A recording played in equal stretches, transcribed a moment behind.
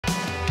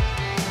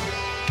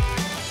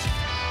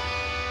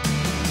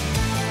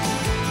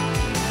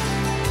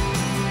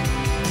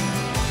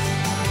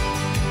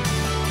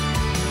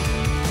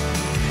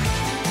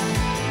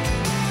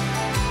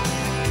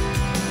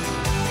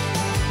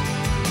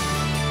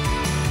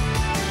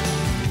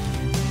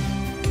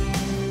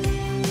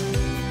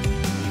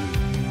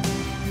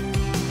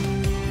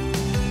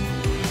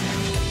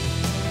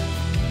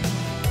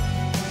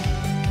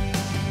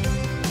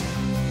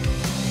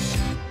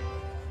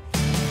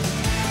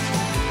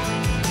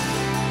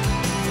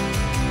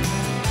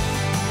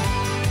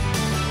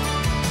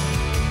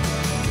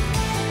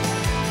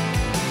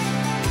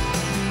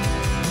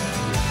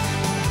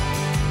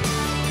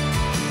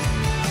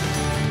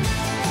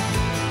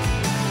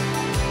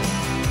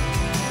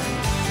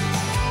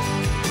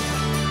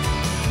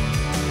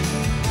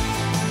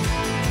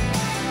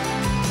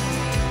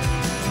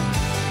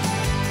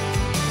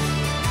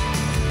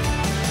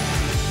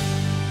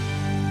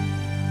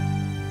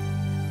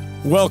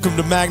Welcome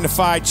to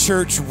Magnified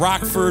Church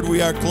Rockford.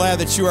 We are glad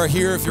that you are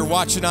here. If you're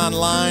watching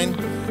online,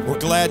 we're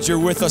glad you're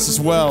with us as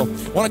well.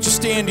 Why don't you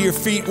stand to your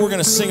feet? We're going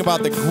to sing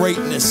about the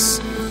greatness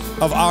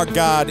of our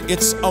God.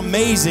 It's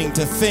amazing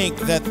to think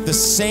that the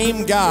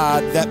same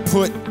God that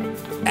put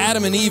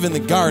Adam and Eve in the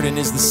garden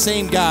is the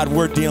same God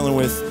we're dealing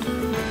with.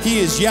 He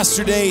is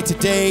yesterday,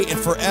 today, and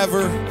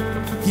forever.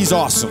 He's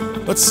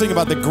awesome. Let's sing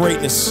about the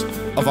greatness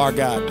of our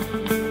God.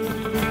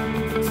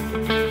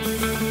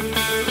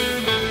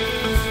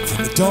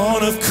 From the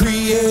dawn of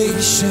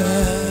creation,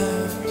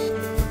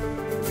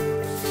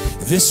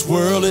 this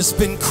world has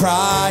been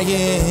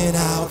crying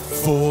out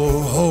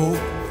for hope,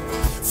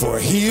 for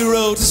a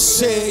hero to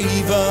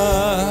save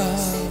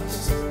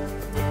us.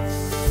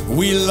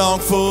 We long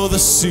for the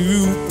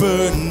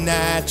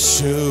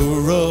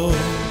supernatural,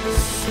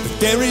 but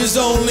there is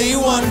only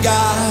one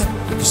God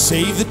who can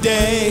save the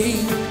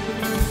day.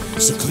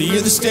 So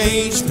clear the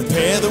stage,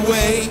 prepare the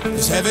way,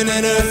 'cause heaven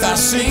and earth are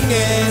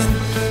singing,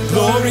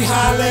 glory,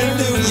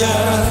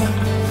 hallelujah.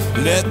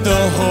 Let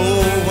the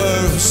whole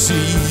world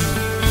see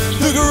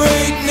the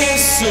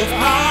greatness of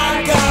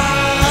our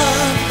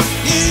God.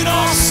 In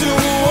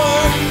awesome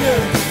wonder,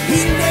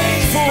 He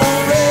reigns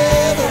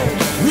forever.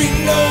 We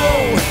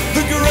know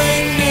the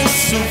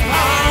greatness of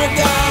our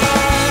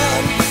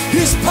God.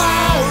 His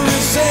power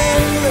is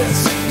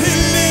endless. He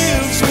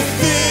lives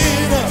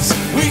within us.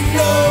 We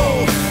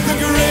know the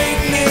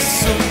greatness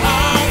of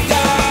our God.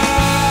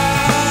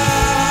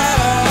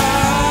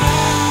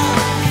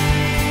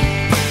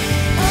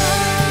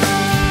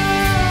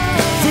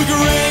 The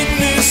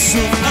greatness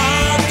of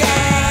our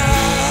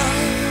God.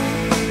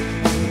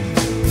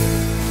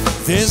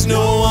 There's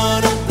no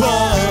one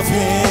above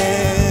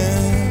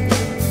Him.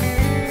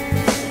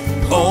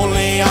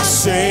 Only our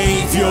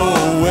Savior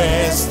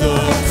wears the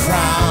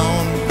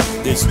crown.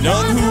 There's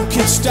none who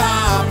can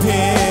stop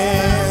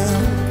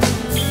Him.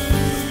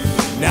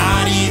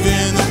 Not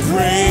even the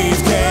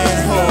grave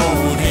can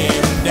hold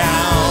Him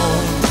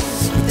down.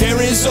 But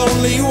there is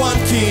only one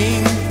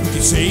King who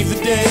can save the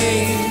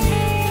day.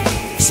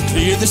 So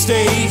clear the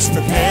stage,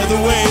 prepare the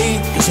way,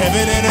 'cause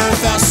heaven and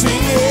earth are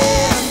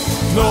singing,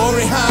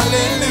 glory,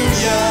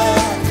 hallelujah.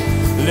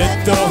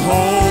 Let the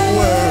whole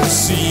world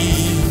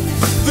see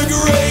the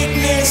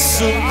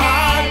greatness of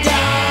our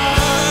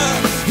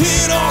God.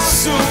 In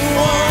awesome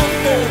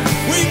wonder,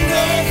 we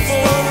know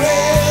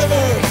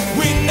forever.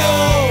 We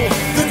know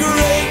the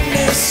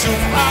greatness of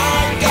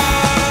our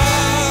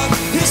God.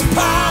 His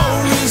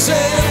power is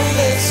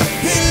endless.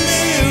 He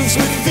lives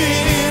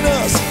within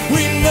us.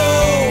 We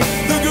know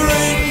the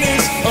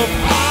greatness of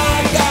our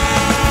God.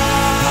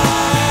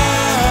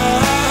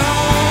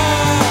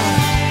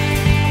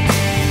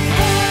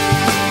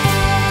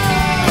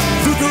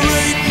 The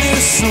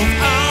greatness of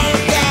our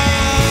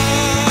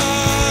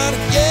God.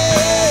 Yeah.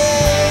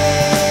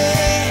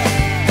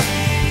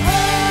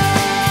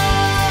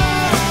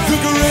 The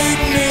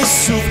greatness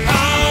of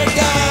our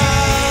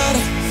God.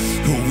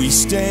 We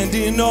stand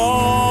in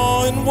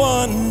awe and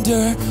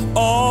wonder.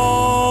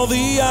 All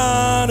the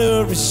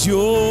honor is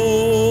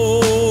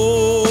yours.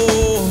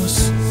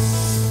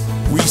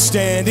 We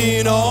stand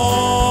in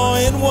awe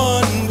and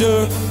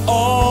wonder.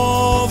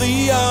 All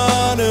the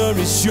honor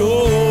is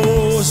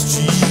yours,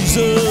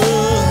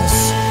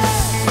 Jesus.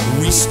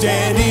 We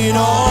stand in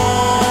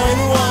awe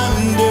and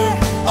wonder.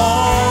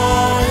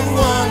 Awe and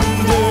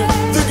wonder.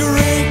 The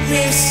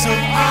greatness of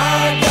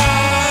our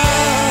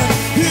God.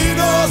 In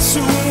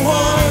awesome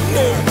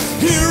wonder,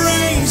 He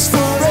reigns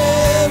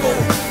forever.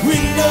 We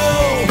know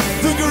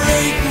the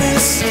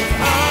greatness of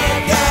our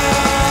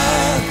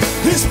God.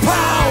 His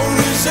power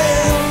is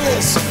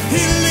endless.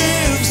 He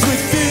lives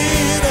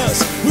within us.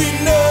 We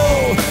know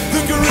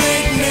the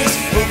greatness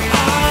of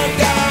our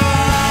God.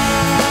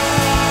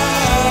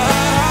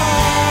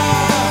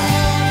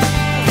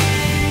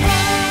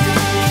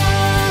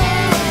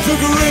 The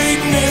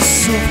greatness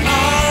of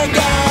our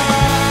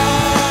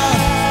God.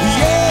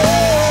 Yeah.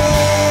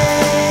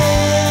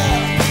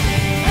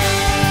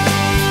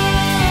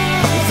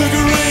 The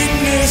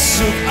greatness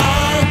of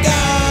our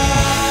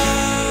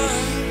God.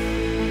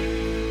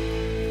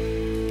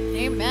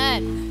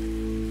 Amen.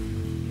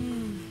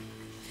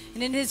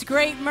 And in His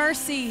great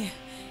mercy,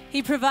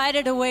 He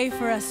provided a way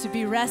for us to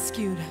be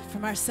rescued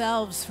from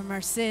ourselves, from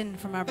our sin,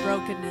 from our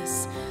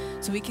brokenness,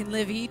 so we can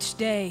live each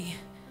day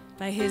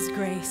by His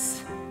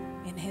grace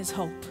in His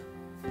hope.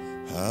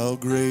 How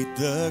great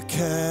the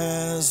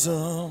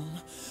chasm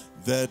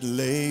that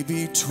lay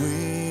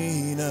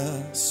between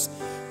us.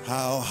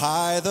 How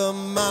high the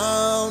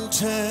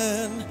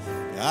mountain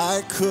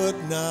I could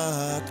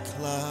not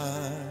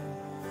climb.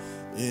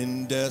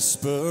 In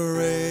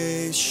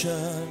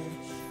desperation,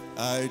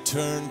 I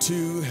turned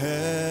to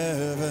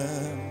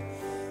heaven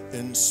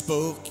and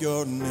spoke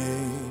your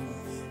name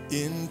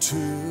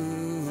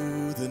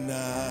into the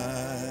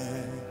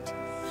night.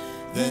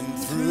 Then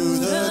through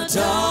the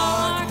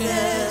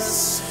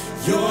darkness,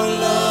 your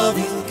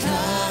loving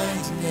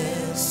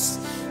kindness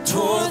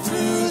tore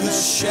through the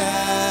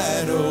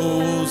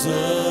shadows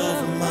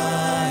of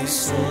my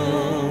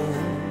soul.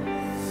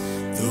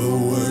 The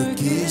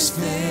work is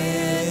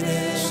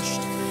finished.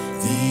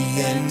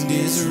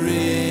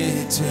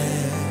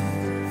 written,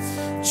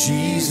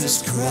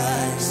 Jesus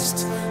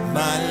Christ,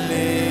 my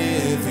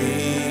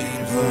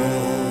living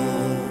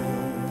hope.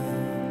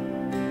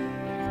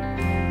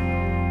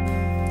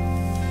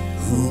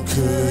 Who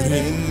could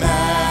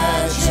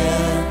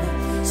imagine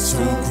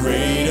so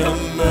great a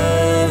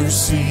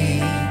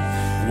mercy?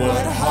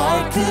 What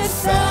heart could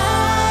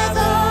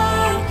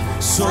fathom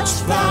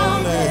such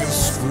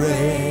boundless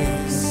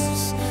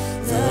grace?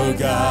 The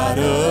God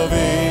of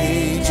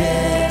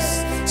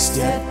ages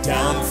stepped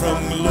down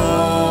from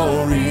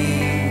glory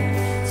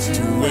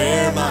to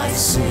wear my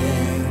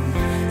sin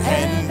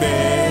and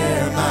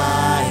bear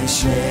my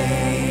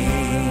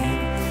shame.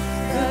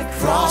 The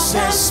cross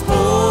has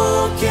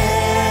spoken,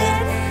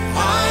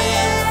 I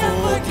am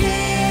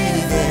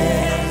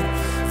forgiven.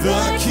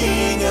 The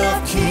King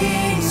of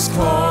Kings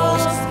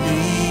calls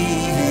me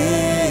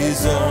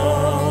his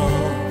own.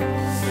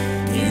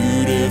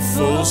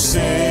 Beautiful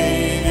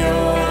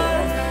Savior,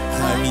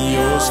 I'm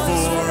yours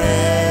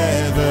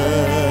forever.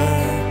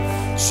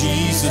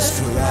 Jesus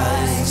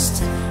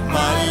Christ,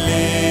 my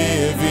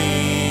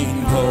living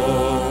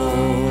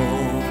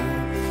hope.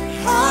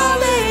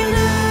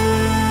 Hallelujah,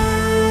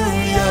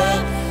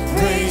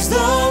 praise the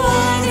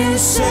one who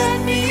set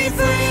me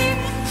free.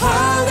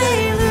 Hallelujah,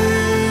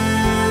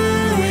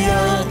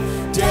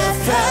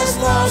 death has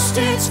lost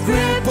its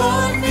grip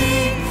on me.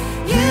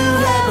 You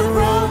have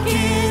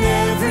broken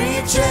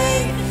every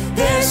chain.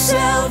 There's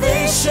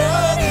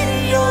salvation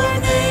in your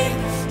name,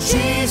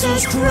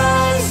 Jesus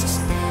Christ,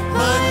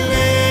 my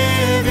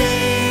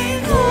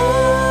living hope.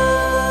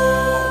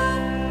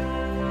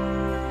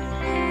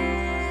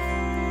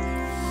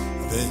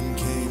 Then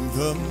came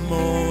the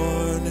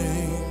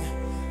morning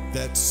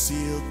that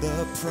sealed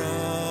the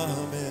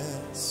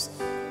promise.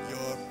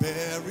 Your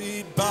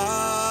buried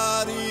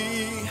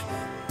body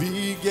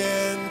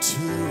began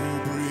to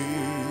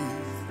breathe.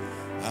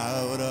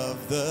 Out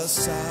of the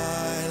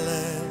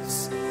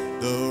silence,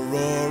 the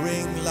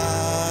roaring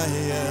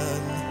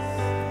lion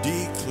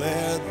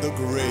declared the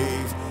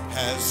grave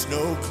has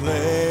no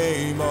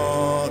claim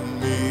on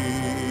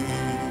me.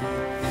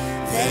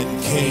 Then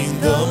came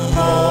the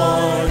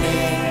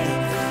morning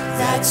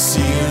that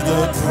sealed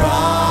the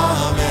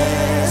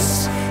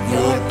promise.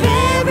 Your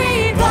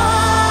buried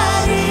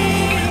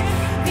body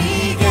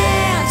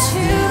began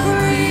to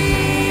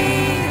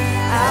breathe.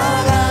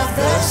 Out of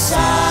the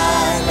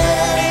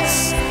silence,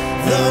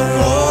 the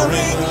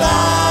roaring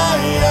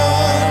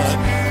lion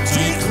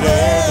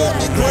declared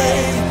the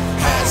grave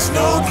has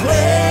no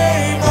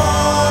claim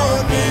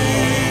on me.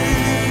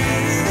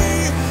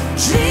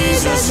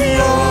 Jesus,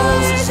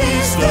 yours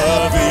is the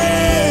victory.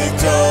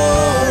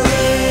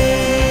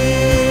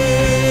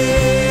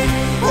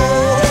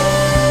 Oh,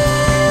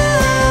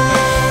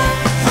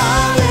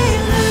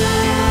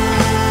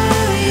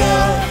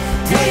 hallelujah,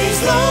 praise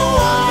the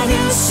one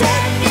who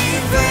set me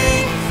free.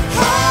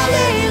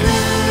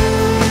 Hallelujah,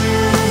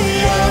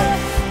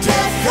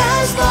 death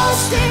has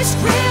lost its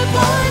grip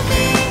on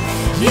me.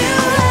 You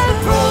have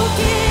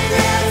broken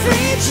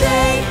every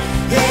chain.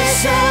 There's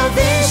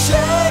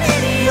salvation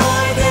in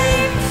your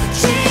name,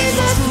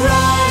 Jesus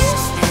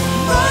Christ,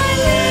 my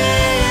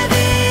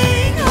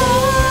living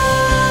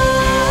hope.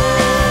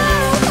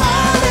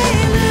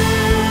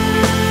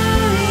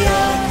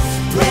 Hallelujah,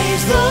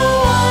 praise the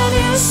one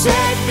who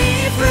set me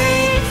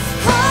free.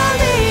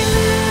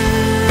 Hallelujah,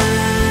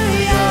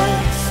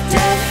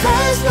 death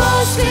has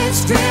lost its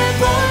grip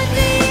on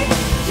me.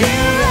 You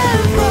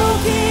have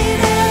broken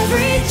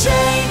every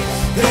chain.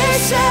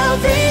 There's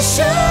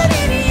salvation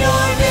in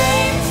your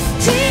name,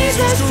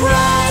 Jesus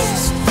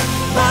Christ,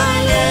 my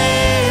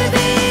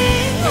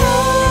living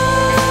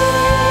hope.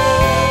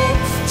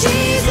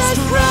 Jesus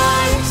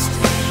Christ,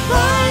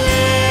 my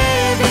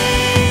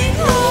living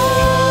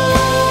hope.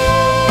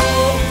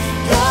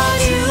 God,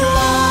 you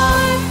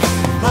are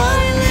my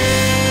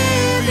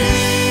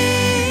living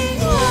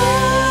hope.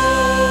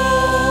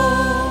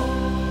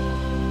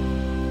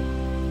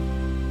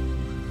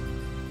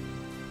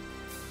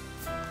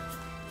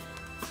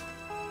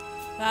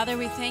 Father,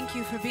 we thank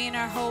you for being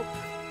our hope.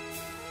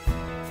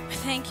 We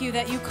thank you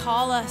that you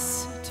call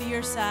us to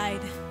your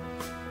side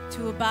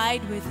to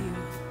abide with you,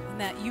 and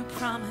that you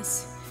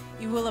promise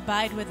you will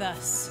abide with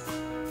us.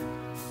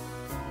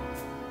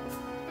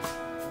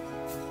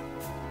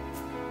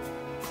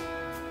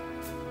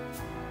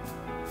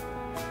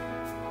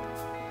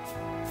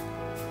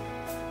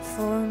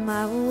 For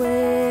my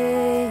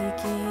waking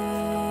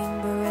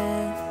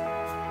breath,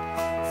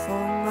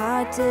 for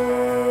my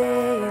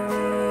daily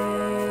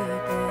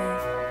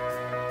breath,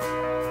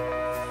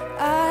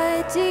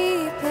 I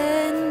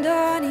depend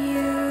on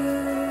you.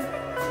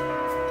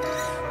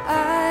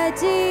 I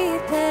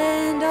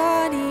depend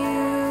on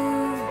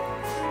you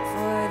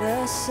for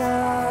the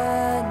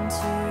sun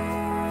to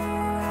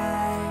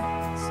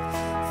rise,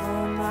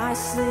 for my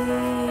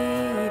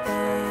sleep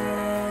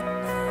at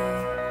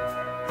night.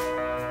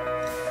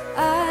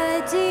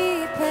 I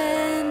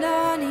depend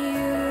on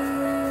you.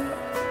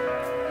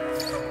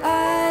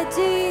 I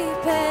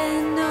depend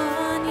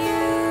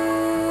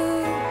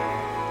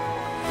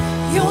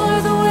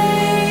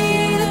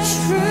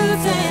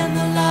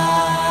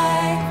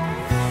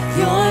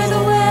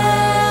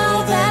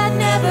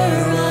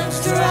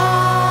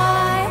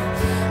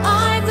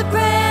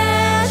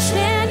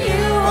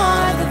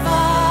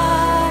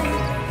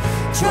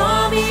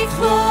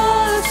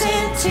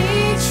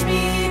teach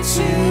me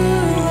to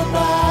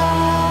abide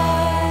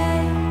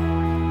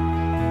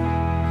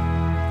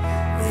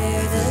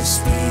where the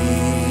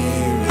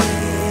Spirit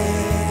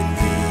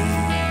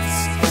leads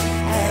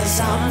as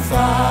I'm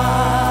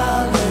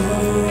following.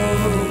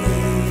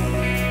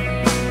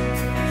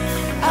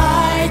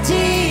 I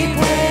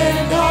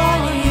depend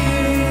on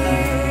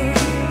you.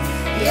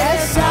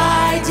 Yes,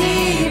 I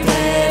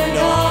depend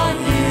on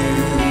you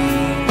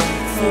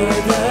for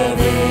the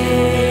victories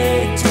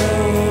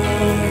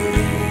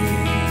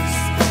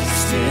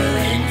still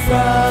in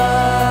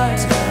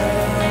front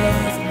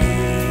of me.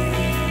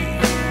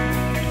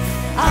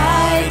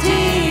 I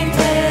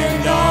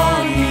depend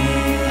on you.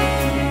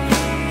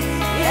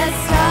 Yes,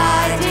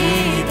 I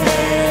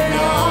depend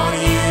on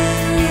you.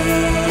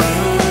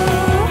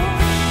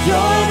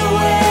 You're the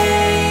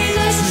way,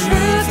 the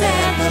truth,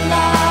 and the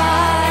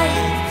life.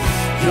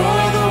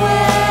 You're the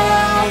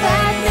well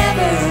that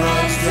never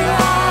runs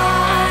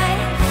dry.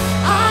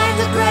 I'm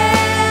the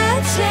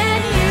branch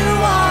and you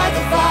are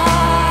the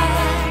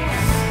vine.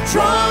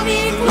 Draw me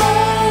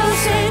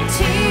close and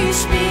teach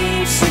me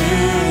to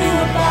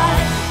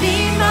abide. Be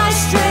my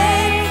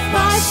strength,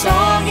 my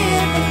song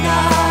in the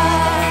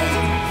night.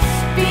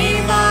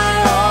 Be my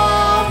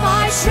all,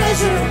 my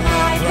treasure,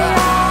 my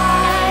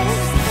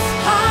prize.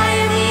 I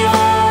am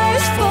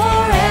yours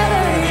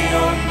forever,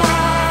 you're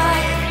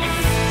mine.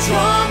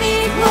 Draw me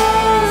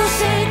close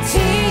and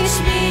teach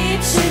me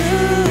to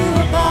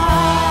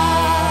abide.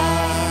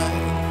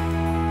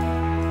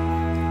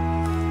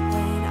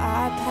 When I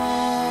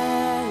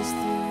pass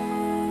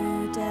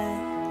through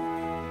death,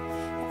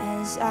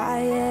 as I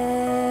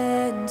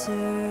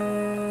enter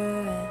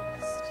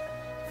rest,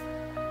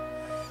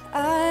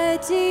 I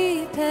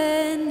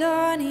depend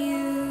on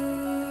you.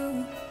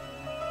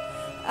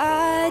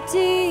 I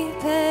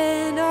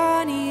depend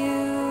on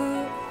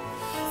you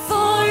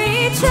for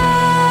eternal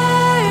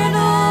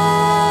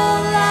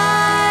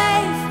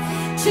life,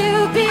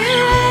 to be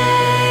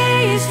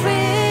raised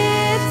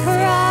with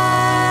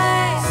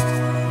Christ.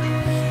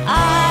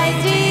 I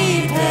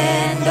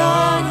depend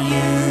on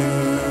you.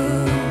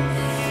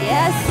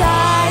 Yes,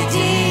 I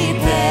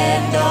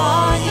depend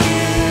on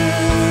you.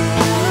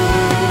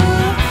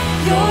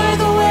 You're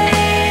the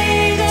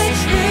way, the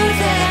truth,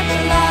 and the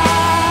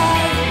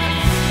life.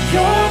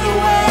 You're the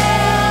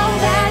well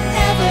that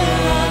never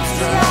runs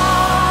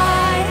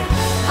dry.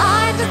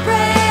 I'm the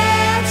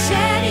branch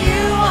and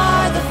you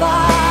are the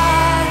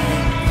vine.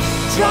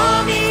 Draw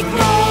me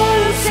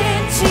close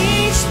and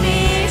teach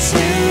me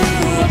to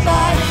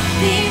abide.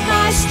 Be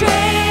my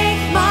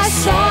strength, my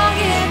song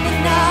in the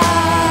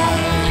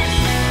night.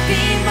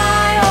 Be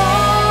my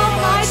all,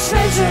 my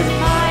treasure,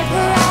 my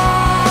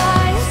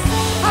prize.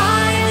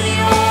 I am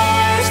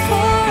yours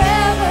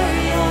forever,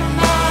 you're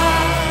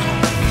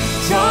mine.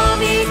 Draw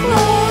me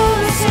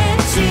close and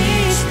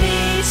teach me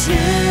to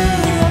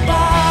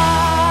abide.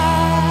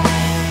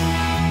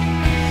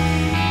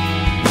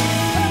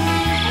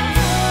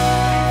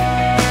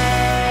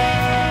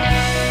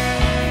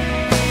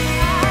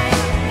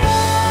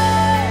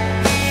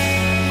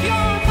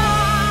 You're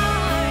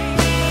mine.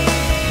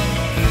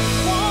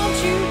 Won't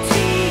you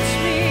teach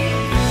me?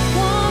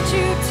 Won't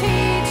you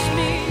teach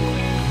me?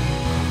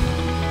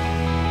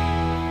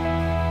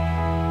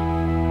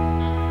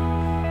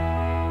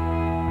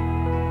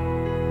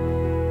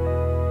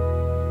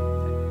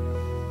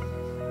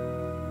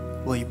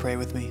 Will you pray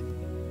with me?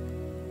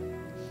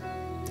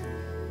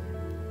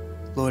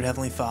 Lord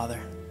Heavenly Father,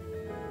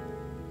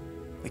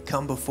 we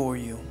come before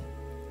you,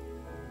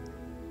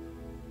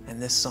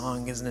 and this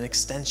song is an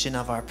extension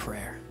of our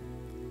prayer.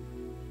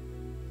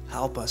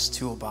 Help us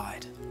to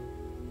abide,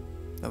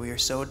 that we are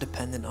so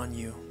dependent on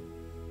you,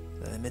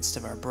 that in the midst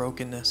of our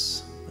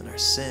brokenness and our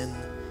sin,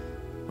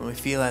 when we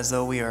feel as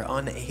though we are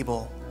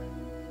unable,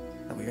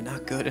 that we are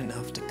not good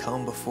enough to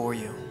come before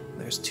you.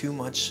 There's too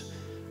much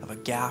of a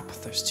gap,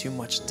 there's too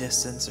much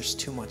distance, there's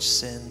too much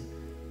sin.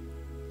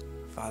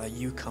 Father,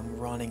 you come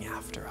running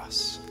after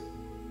us.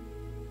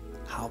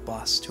 Help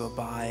us to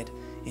abide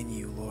in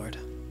you, Lord.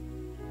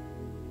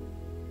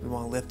 We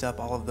want to lift up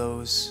all of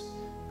those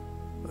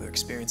who are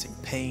experiencing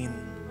pain,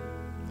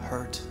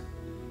 hurt,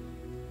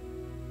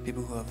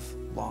 people who have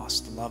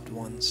lost loved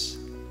ones,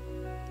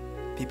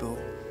 people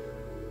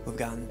who have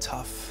gotten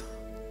tough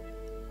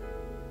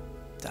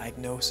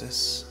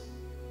diagnosis,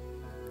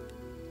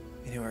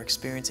 and who are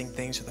experiencing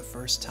things for the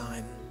first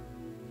time.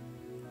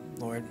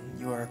 Lord,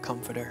 you are a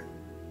comforter.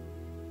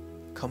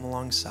 Come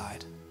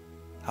alongside.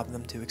 Help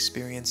them to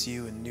experience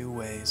you in new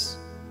ways,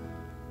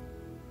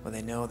 where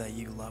they know that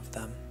you love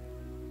them,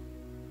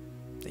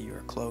 that you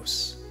are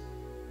close,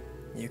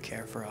 and you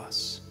care for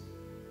us.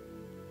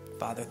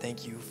 Father,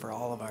 thank you for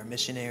all of our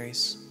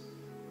missionaries,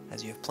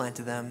 as you have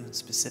planted them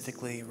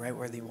specifically right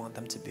where you want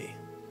them to be,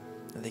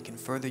 that they can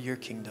further your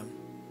kingdom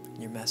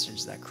and your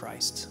message that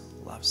Christ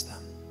loves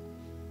them.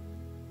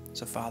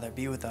 So Father,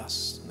 be with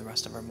us in the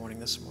rest of our morning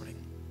this morning.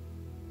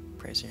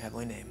 Praise in your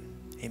heavenly name.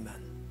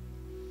 Amen.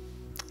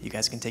 You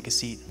guys can take a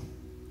seat.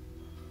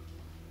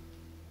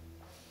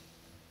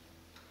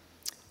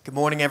 Good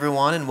morning,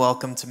 everyone, and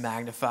welcome to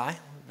Magnify.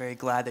 Very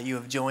glad that you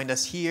have joined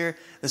us here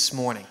this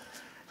morning.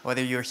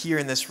 Whether you're here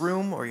in this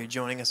room or you're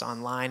joining us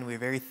online, we're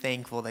very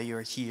thankful that you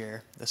are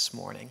here this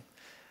morning.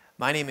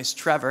 My name is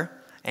Trevor,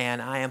 and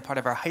I am part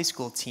of our high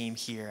school team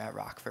here at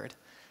Rockford.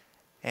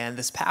 And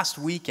this past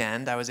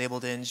weekend, I was able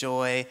to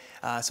enjoy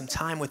some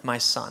time with my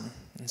son.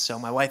 And so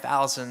my wife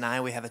Allison and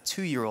I, we have a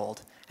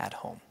 2-year-old at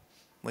home,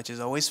 which is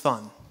always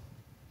fun.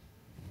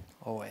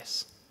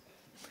 Always.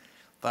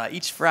 But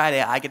each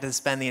Friday, I get to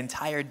spend the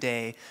entire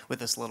day with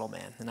this little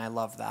man, and I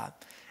love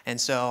that. And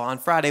so on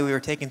Friday, we were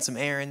taking some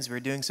errands, we were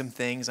doing some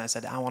things, and I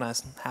said, I want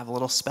to have a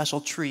little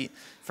special treat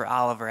for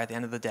Oliver at the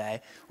end of the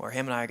day, where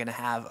him and I are going to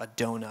have a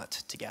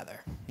donut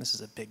together. This is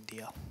a big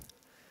deal.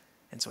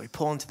 And so we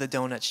pull into the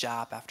donut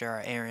shop after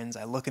our errands.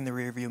 I look in the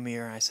rearview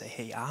mirror, and I say,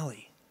 hey,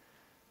 Ollie,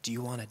 do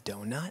you want a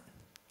donut?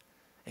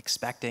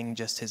 Expecting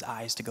just his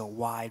eyes to go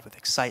wide with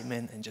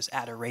excitement and just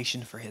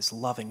adoration for his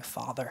loving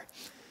father.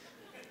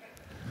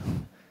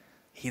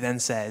 He then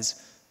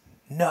says,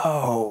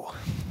 no,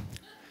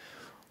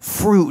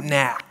 fruit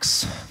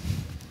snacks,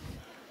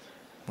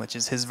 which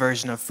is his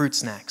version of fruit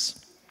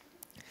snacks.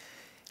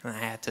 And I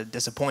had to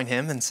disappoint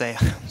him and say,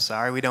 I'm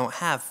sorry, we don't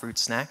have fruit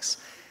snacks,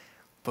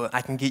 but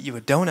I can get you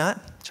a donut,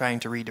 trying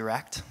to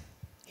redirect.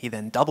 He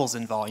then doubles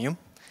in volume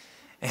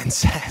and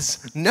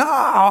says,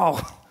 no,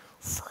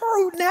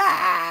 fruit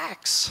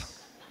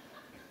snacks.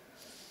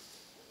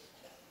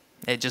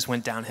 It just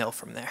went downhill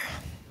from there.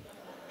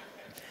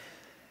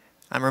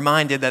 I'm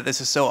reminded that this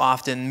is so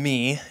often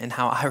me and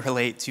how I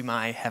relate to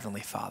my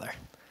Heavenly Father.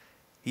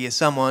 He is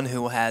someone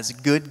who has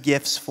good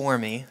gifts for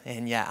me,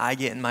 and yet I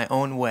get in my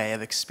own way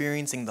of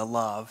experiencing the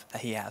love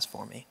that He has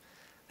for me.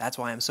 That's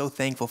why I'm so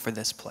thankful for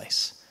this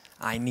place.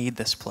 I need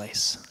this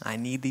place. I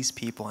need these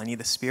people. I need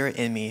the Spirit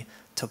in me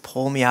to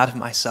pull me out of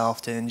myself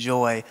to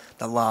enjoy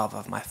the love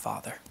of my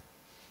Father.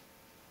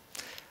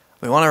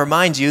 We want to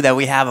remind you that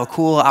we have a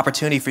cool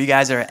opportunity for you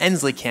guys at our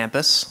Ensley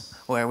campus,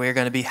 where we're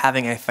going to be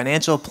having a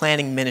financial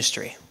planning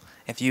ministry.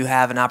 If you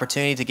have an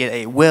opportunity to get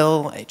a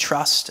will, a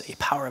trust, a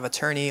power of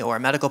attorney, or a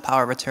medical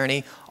power of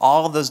attorney,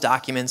 all of those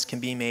documents can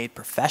be made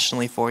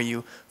professionally for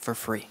you for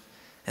free.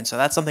 And so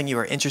that's something you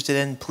are interested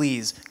in,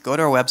 please go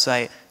to our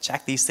website,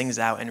 check these things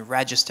out, and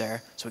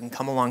register so we can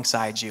come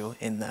alongside you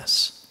in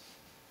this.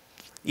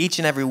 Each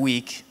and every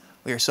week,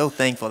 we are so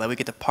thankful that we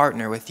get to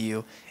partner with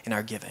you in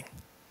our giving.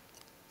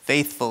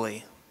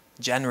 Faithfully,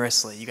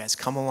 generously, you guys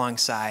come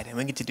alongside, and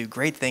we get to do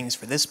great things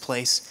for this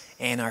place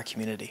and our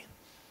community.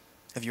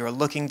 If you are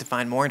looking to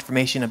find more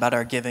information about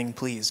our giving,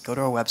 please go to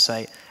our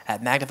website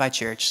at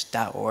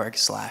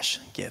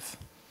magnifychurch.org/give.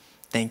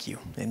 Thank you.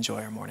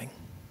 Enjoy our morning.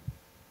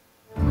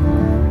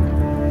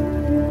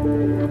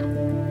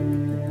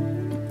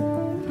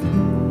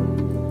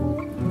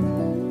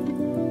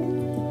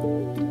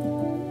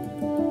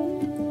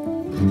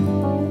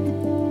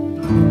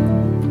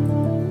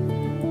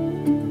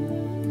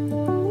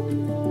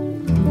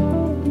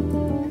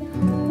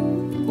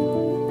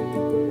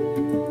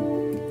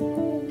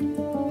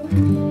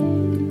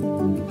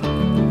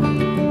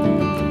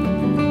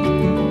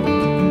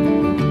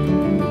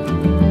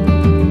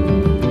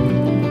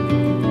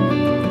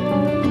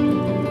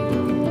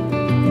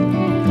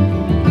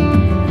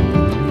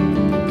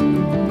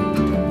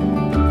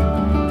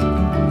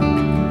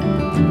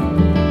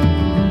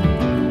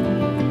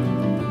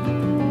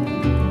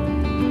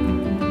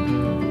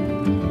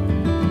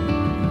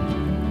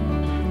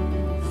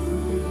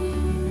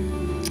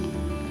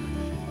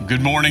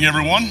 Good morning,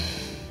 everyone.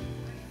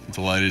 I'm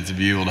delighted to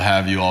be able to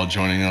have you all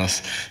joining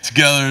us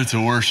together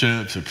to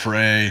worship, to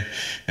pray,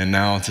 and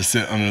now to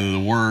sit under the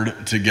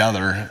Word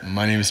together.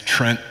 My name is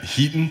Trent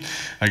Heaton.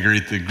 I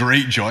get the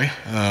great joy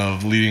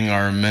of leading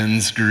our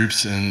men's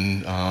groups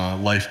and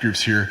life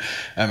groups here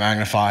at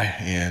Magnify,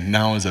 and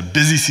now is a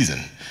busy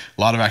season.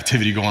 A lot of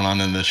activity going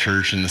on in the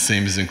church, and the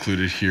same is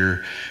included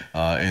here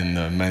in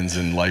the men's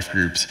and life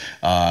groups.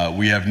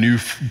 We have new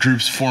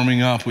groups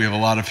forming up. We have a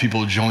lot of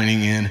people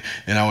joining in,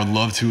 and I would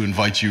love to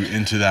invite you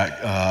into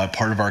that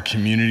part of our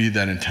community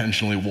that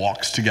intentionally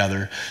walks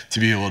together to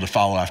be able to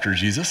follow after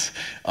Jesus.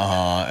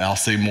 I'll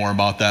say more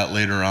about that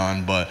later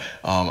on, but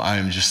I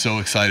am just so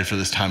excited for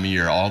this time of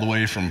year, all the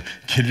way from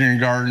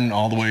kindergarten,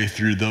 all the way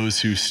through those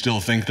who still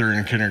think they're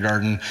in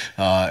kindergarten,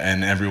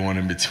 and everyone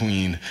in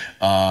between.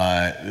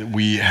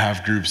 We have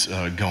groups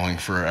going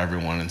for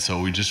everyone, and so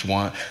we just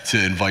want to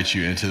invite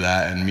you into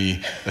that, and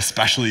me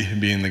especially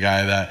being the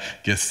guy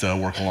that gets to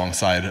work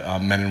alongside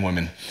men and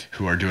women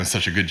who are doing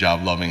such a good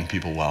job loving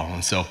people well.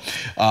 And so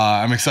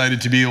I'm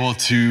excited to be able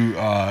to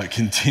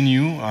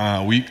continue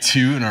week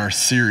 2 in our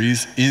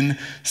series,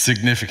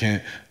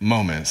 Insignificant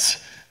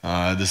Moments.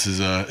 This is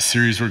a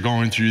series we're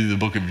going through the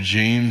book of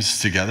James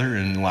together,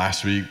 and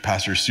last week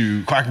Pastor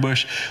Sue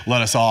Quackenbush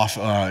led us off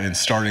in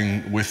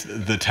starting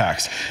with the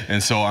text.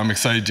 And so I'm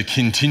excited to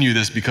continue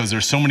this because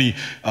there's so many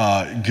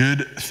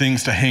good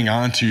things to hang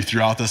on to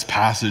throughout this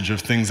passage,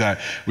 of things that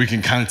we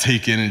can kind of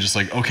take in and just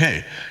like,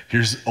 okay,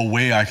 here's a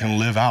way I can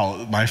live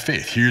out my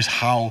faith. Here's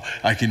how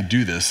I can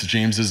do this.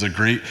 James is a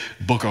great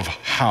book of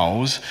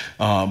hows,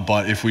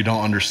 but if we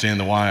don't understand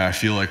the why, I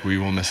feel like we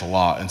will miss a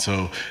lot. And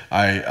so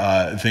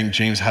I think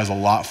James has a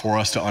lot for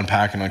us to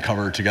unpack and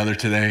uncover together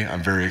today.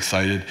 I'm very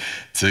excited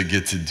to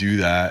get to do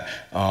that.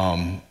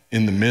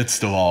 In the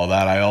midst of all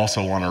that, I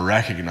also want to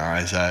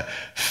recognize that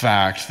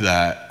fact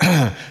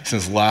that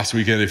since last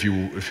weekend, if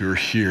you were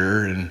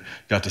here and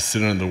got to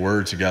sit under the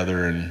Word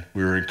together, and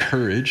we were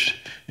encouraged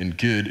in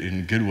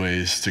good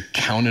ways to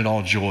count it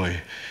all joy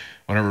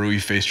whenever we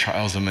face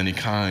trials of many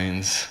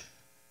kinds.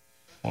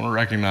 I want to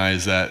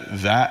recognize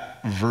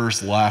that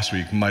verse last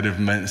week might have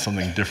meant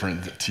something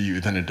different to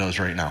you than it does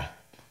right now.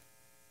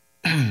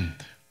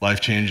 Life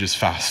changes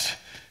fast.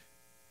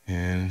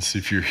 And so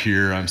if you're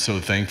here, I'm so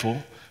thankful.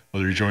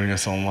 Whether you're joining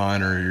us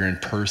online or you're in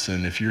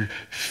person, if you're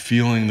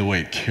feeling the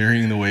weight,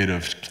 carrying the weight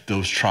of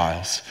those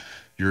trials,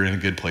 you're in a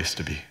good place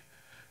to be.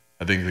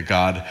 I think the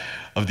God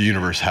of the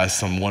universe has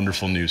some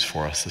wonderful news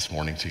for us this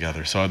morning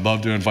together. So I'd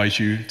love to invite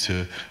you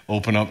to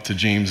open up to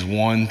James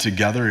 1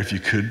 together, if you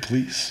could,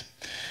 please.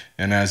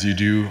 And as you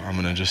do, I'm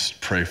going to just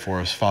pray for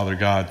us. Father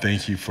God,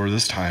 thank you for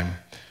this time.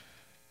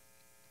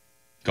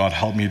 God,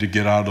 help me to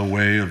get out of the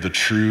way of the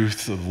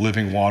truth of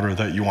living water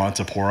that you want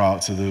to pour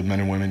out to the men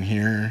and women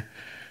here.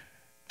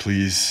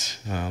 Please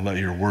let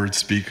your word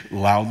speak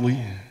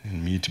loudly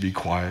and me to be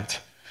quiet.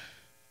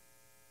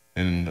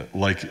 And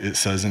like it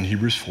says in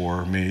Hebrews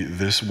 4, may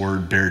this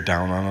word bear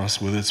down on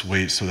us with its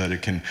weight so that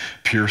it can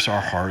pierce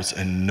our hearts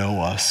and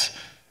know us,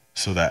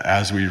 so that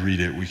as we read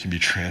it, we can be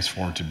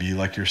transformed to be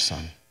like your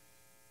Son.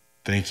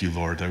 Thank you,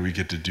 Lord, that we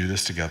get to do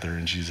this together.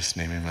 In Jesus'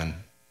 name, amen.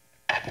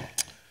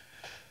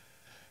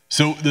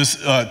 So this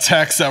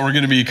text that we're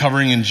going to be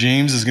covering in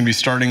James is going to be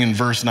starting in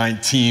verse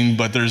 19,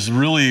 but there's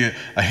really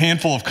a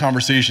handful of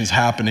conversations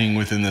happening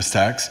within this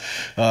text.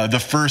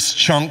 The first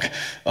chunk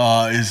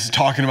is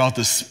talking about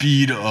the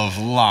speed of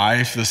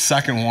life. The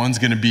second one's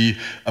going to be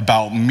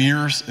about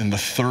mirrors, and the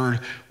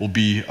third will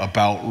be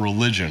about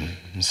religion.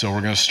 And so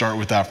we're going to start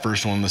with that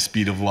first one, the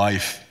speed of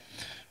life.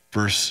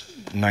 Verse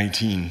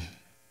 19.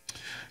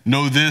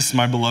 Know this,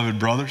 my beloved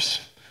brothers,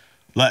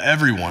 let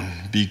everyone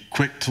be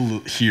quick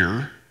to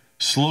hear,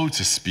 slow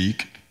to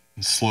speak,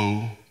 and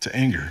slow to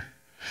anger.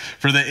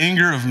 For the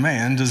anger of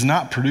man does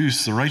not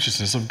produce the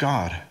righteousness of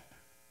God.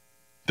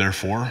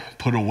 Therefore,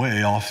 put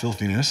away all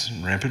filthiness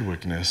and rampant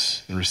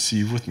wickedness, and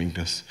receive with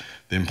meekness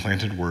the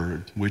implanted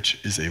word,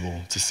 which is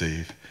able to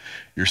save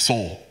your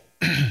soul.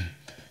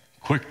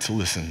 Quick to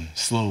listen,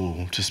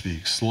 slow to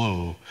speak,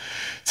 slow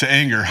to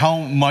anger. How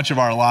much of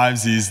our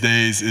lives these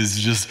days is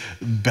just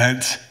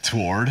bent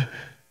toward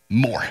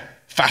more,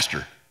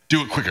 faster,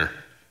 do it quicker.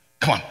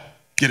 Come on.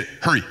 Get it,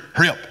 hurry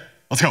up,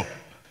 let's go.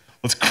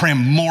 Let's cram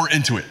more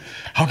into it.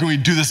 How can we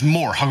do this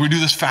more? How can we do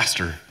this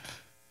faster?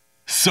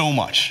 So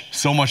much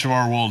of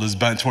our world is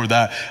bent toward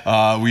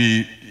that.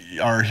 We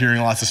are hearing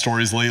lots of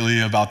stories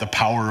lately about the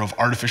power of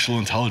artificial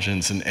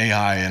intelligence and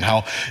AI and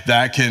how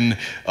that can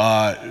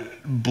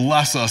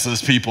bless us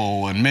as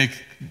people and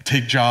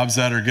take jobs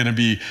that are gonna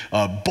be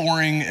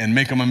boring and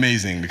make them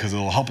amazing, because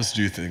it'll help us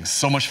do things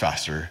so much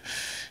faster.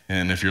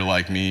 And if you're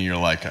like me, you're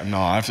like, no,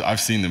 I've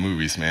seen the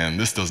movies, man.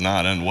 This does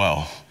not end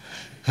well.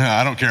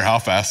 I don't care how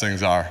fast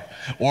things are.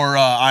 Or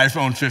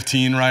iPhone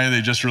 15, right?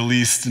 They just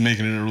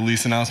making a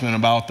release announcement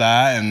about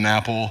that, and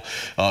Apple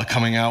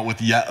coming out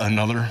with yet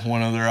another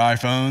one of their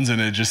iPhones.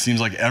 And it just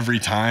seems like every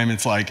time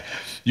it's like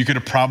you could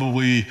have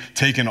probably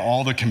taken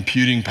all the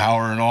computing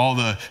power and all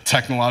the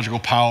technological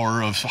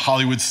power of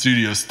Hollywood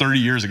studios 30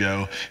 years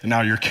ago, and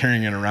now you're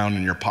carrying it around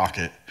in your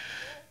pocket.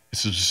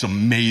 It's just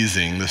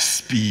amazing the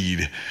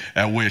speed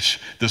at which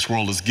this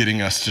world is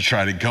getting us to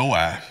try to go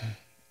at.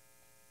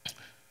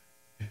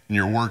 In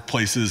your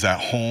workplaces, at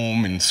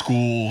home, in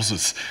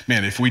schools,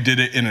 if we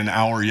did it in an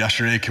hour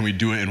yesterday, can we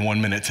do it in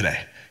 1 minute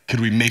today? Could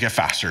we make it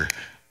faster?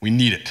 We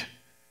need it.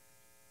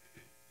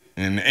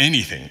 And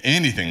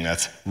anything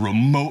that's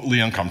remotely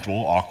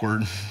uncomfortable,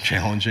 awkward,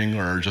 challenging,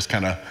 or just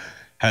kind of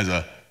has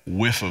a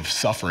whiff of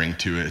suffering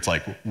to it, it's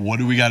like, what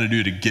do we got to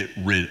do to get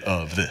rid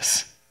of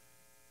this?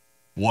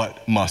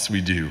 What must we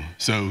do?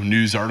 So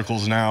news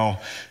articles now,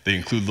 they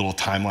include little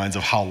timelines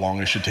of how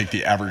long it should take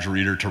the average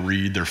reader to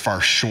read. They're far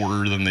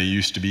shorter than they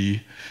used to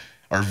be.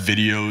 Our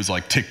videos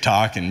like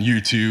TikTok and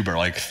YouTube are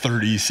like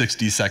 30,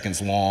 60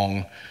 seconds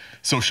long.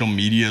 Social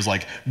media is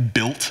like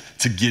built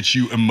to get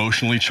you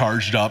emotionally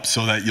charged up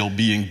so that you'll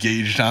be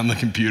engaged on the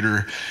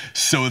computer,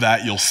 so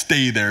that you'll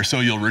stay there,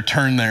 so you'll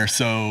return there,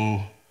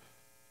 so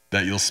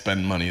that you'll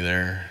spend money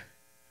there.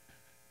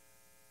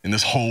 And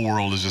this whole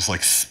world is just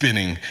like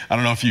spinning. I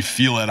don't know if you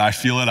feel it. I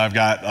feel it. I've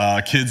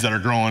got kids that are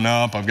growing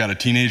up. I've got a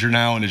teenager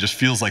now, and it just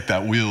feels like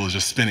that wheel is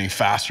just spinning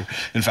faster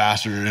and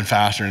faster and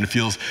faster, and it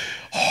feels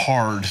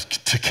hard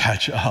to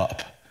catch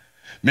up.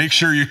 Make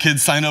sure your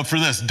kids sign up for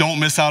this. Don't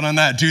miss out on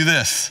that. Do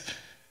this.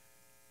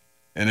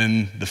 And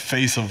in the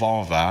face of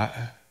all of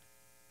that,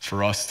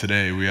 for us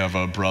today, we have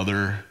a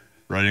brother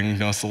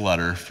writing us a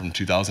letter from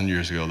 2,000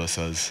 years ago that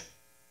says,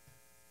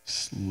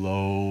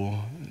 slow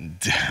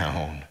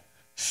down,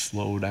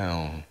 slow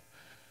down.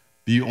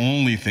 The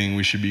only thing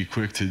we should be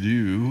quick to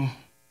do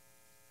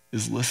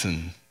is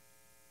listen.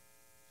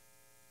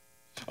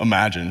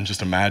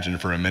 Just imagine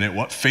for a minute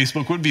what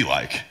Facebook would be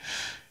like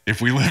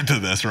if we lived to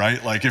this,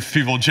 right? Like if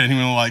people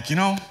genuinely like,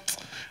 I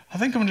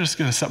think I'm just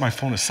gonna set my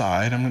phone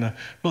aside. I'm gonna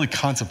really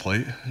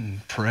contemplate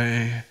and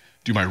pray,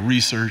 do my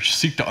research,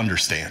 seek to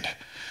understand.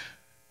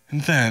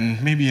 And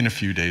then maybe in a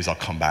few days I'll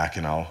come back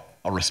and I'll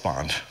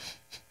respond.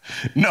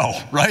 No,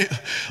 right?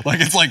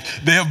 Like it's like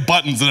they have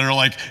buttons that are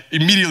like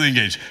immediately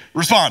engaged.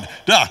 Respond,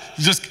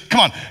 just come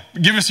on,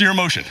 give us your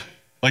emotion.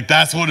 Like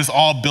that's what it's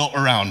all built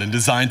around and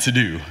designed to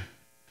do.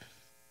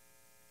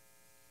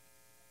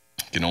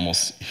 You can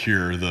almost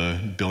hear the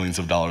billions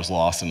of dollars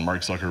lost and Mark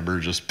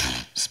Zuckerberg just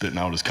spitting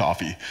out his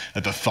coffee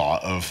at the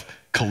thought of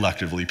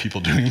collectively people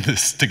doing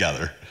this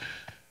together.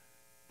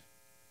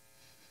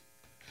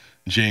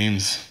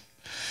 James,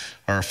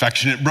 our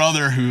affectionate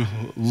brother who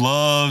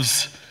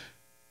loves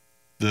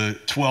the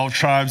 12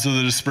 tribes of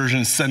the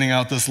dispersion, sending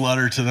out this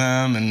letter to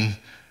them and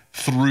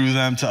through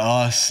them to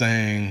us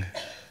saying,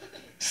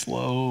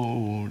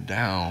 slow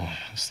down,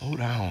 slow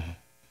down.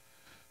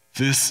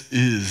 This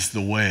is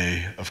the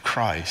way of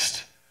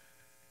Christ.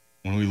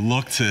 When we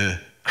look to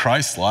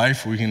Christ's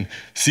life, we can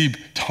see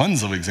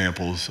tons of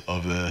examples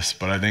of this,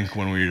 but I think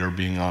when we are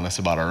being honest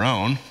about our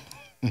own,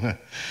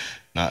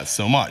 not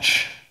so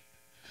much.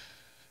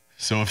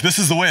 So if this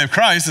is the way of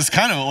Christ, it's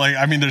kind of like,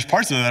 there's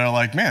parts of it that are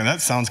like, man, that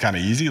sounds kind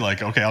of easy.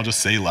 Like, okay, I'll just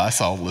say less,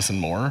 I'll listen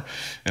more,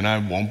 and I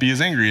won't be as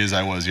angry as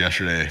I was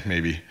yesterday,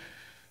 maybe.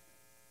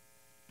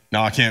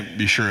 Now, I can't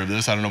be sure of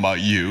this. I don't know about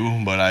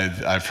you, but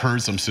I've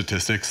heard some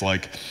statistics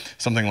like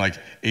something like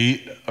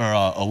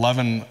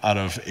 11 out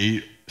of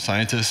 8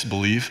 scientists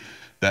believe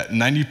that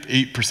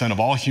 98% of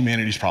all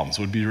humanity's problems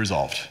would be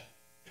resolved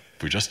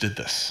if we just did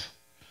this.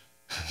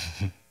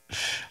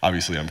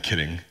 Obviously, I'm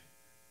kidding,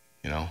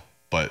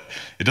 but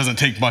it doesn't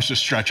take much to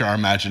stretch our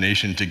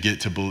imagination to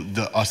get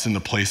to us in the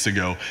place to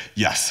go,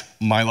 yes,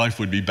 my life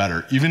would be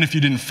better. Even if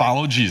you didn't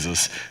follow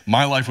Jesus,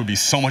 my life would be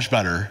so much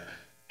better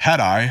had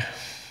I,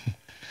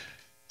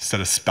 instead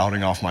of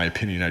spouting off my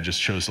opinion, I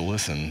just chose to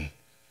listen.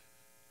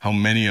 How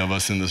many of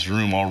us in this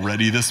room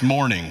already this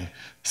morning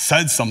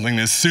said something,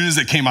 as soon as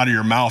it came out of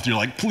your mouth, you're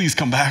like, please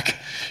come back.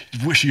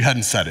 You wish you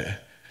hadn't said it.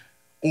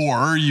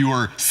 Or you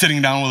were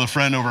sitting down with a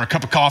friend over a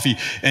cup of coffee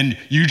and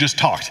you just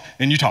talked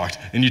and you talked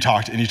and you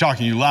talked and you talked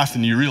and you laughed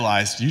and you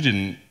realized you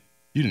didn't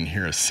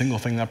hear a single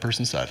thing that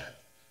person said.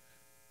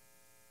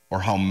 Or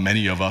how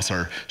many of us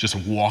are just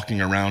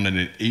walking around at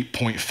an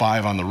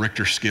 8.5 on the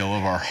Richter scale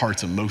of our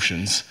heart's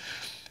emotions,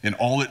 and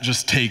all it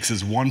just takes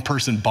is one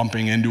person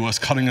bumping into us,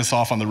 cutting us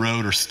off on the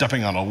road, or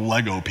stepping on a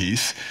Lego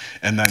piece,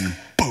 and then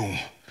boom,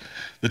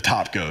 the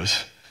top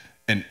goes,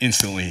 and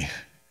instantly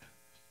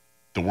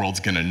the world's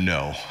gonna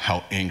know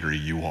how angry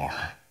you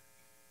are.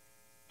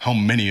 How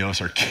many of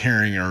us are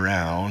carrying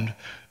around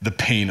the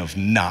pain of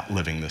not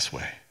living this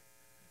way?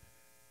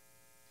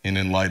 And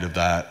in light of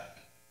that,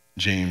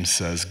 James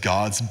says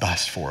God's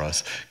best for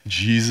us,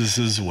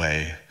 Jesus'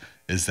 way,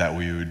 is that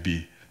we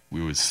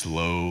would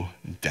slow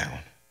down.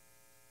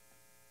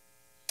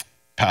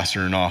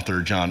 Pastor and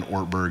author John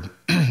Ortberg,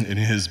 in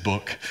his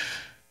book,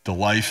 The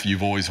Life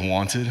You've Always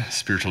Wanted,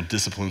 Spiritual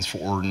Disciplines for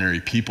Ordinary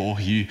People,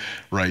 he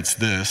writes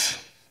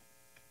this: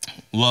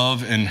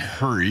 love and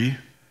hurry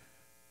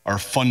are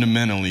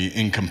fundamentally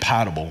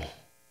incompatible.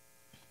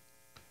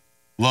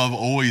 Love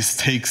always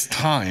takes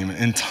time,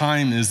 and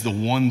time is the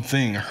one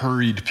thing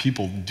hurried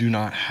people do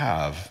not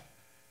have.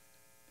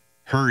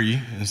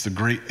 Hurry is the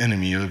great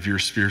enemy of your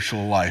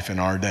spiritual life in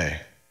our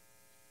day.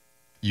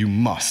 You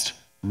must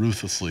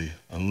ruthlessly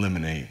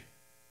eliminate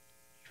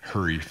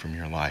hurry from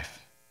your life.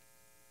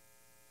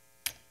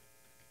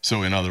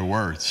 So in other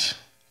words,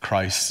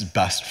 Christ's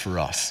best for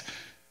us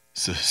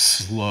is to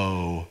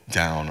slow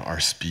down our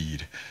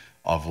speed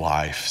of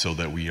life so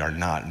that we are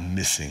not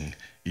missing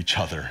each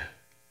other.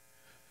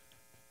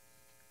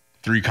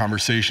 3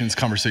 conversations.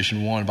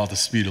 Conversation 1 about the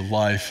speed of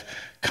life.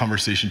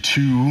 Conversation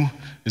 2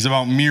 is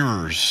about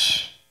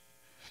mirrors.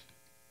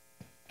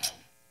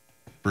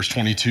 Verse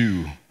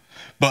 22,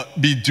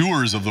 but be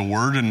doers of the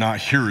word and not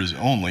hearers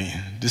only,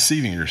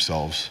 deceiving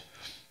yourselves.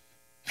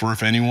 For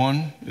if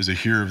anyone is a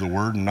hearer of the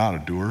word and not a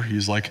doer, he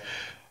is like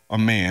a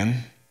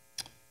man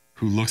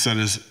who looks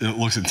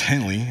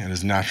intently at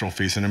his natural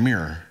face in a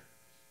mirror.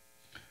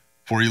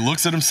 For he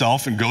looks at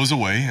himself and goes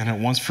away and at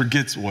once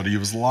forgets what he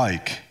was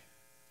like.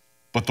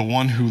 But the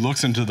one who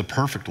looks into the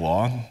perfect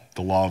law,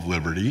 the law of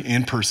liberty,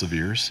 and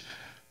perseveres,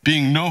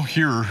 being no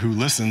hearer who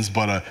listens,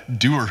 but a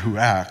doer who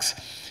acts,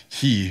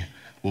 he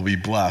will be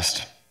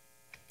blessed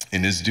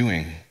in his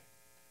doing.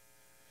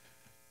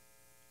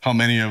 How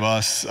many of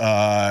us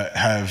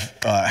have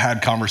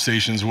had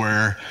conversations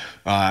where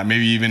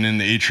maybe even in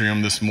the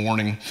atrium this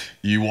morning,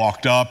 you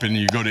walked up and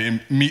you go to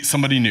meet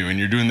somebody new and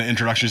you're doing the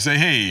introduction. You say,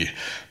 hey,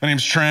 my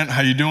name's Trent.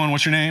 How you doing?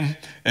 What's your name?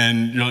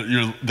 And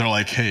they're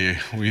like, hey,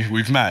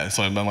 we've met.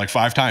 So I've been like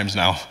 5 times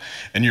now.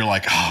 And you're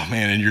like, oh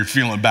man, and you're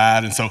feeling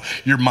bad. And so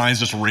your mind's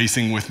just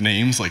racing with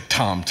names like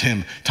Tom,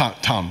 Tim,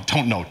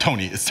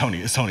 Tony, it's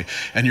Tony.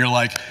 And you're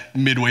like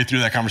midway through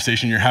that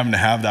conversation, you're having to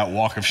have that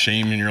walk of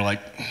shame and you're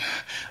like,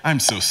 I'm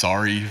so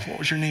sorry. What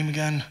was your name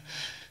again?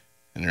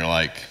 And you're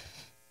like,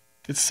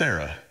 it's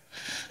Sarah.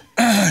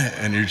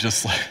 And you're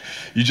just like,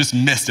 you just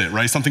missed it,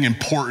 right? Something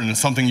important,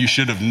 something you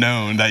should have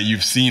known that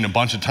you've seen a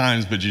bunch of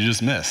times, but you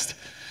just missed.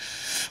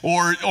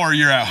 Or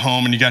you're at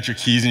home and you got your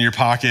keys in your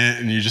pocket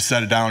and you just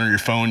set it down on your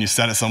phone, you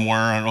set it somewhere.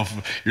 I don't know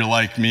if you're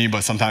like me,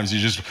 but sometimes you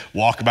just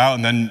walk about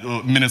and then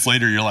minutes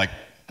later you're like,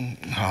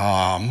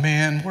 oh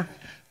man, where'd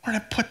I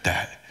put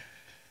that?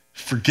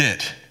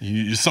 Forget.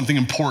 Something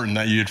important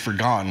that you had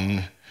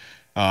forgotten.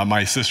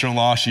 My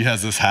sister-in-law, she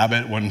has this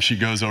habit when she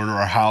goes over to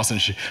our house and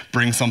she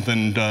brings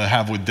something to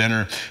have with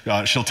dinner.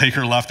 She'll take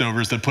her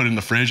leftovers to put in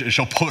the fridge and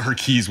she'll put her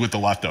keys with the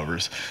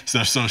leftovers.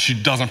 So she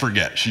doesn't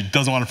forget. She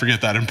doesn't want to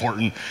forget that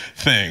important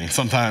thing.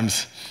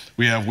 Sometimes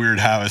we have weird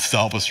habits to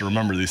help us to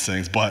remember these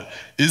things. But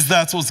is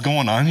that what's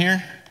going on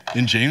here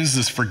in James,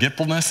 this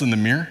forgetfulness in the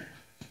mirror?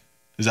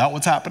 Is that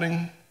what's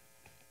happening?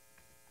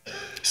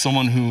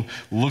 Someone who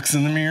looks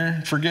in the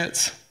mirror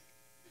forgets?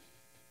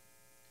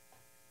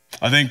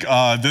 I think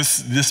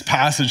this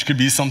passage could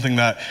be something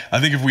that I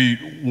think if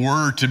we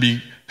were to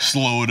be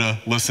slow to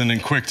listen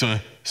and quick to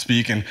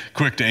speak and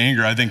quick to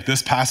anger, I think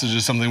this passage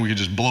is something we could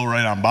just blow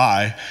right on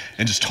by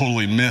and just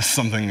totally miss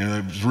something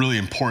that's really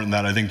important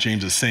that I think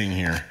James is saying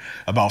here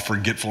about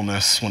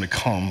forgetfulness when it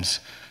comes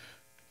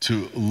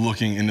to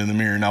looking into the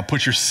mirror. Now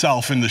put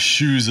yourself in the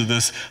shoes of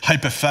this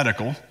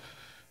hypothetical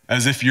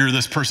as if you're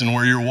this person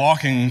where you're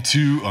walking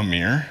to a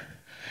mirror.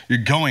 You're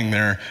going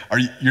there.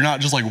 You're not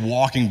just like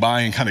walking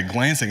by and kind of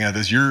glancing at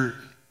this. You're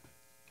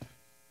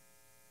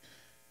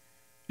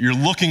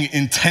looking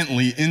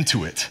intently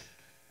into it.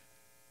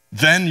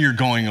 Then you're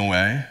going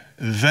away.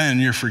 Then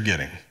you're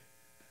forgetting.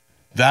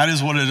 That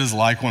is what it is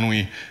like when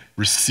we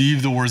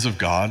receive the words of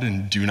God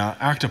and do not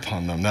act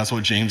upon them. That's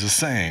what James is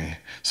saying.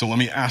 So let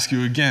me ask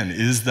you again,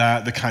 is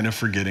that the kind of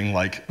forgetting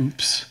like,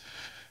 oops,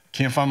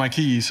 can't find my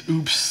keys.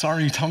 Oops,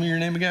 sorry, tell me your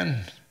name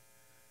again.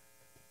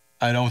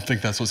 I don't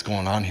think that's what's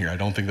going on here. I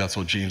don't think that's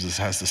what James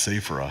has to say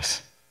for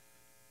us.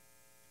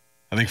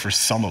 I think for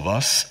some of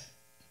us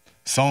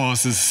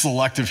is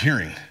selective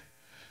hearing,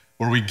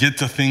 where we get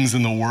to things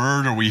in the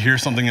word or we hear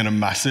something in a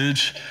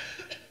message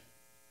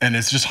and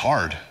it's just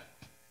hard,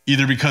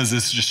 either because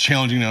it's just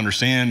challenging to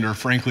understand or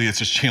frankly, it's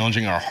just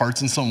challenging our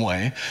hearts in some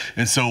way.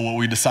 And so what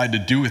we decide to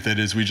do with it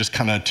is we just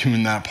kind of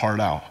tune that part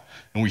out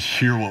and we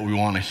hear what we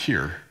want to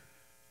hear.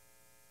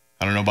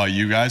 I don't know about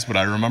you guys, but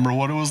I remember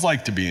what it was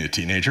like to be a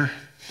teenager.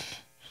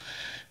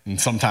 And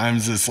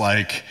sometimes it's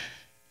like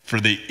for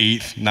the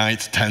 8th,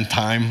 9th, 10th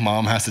time,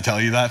 mom has to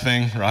tell you that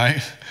thing,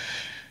 right?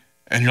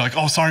 And you're like,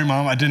 oh, sorry,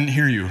 mom, I didn't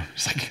hear you.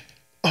 It's like,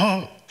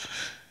 oh.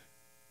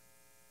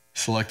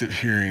 Selective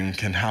hearing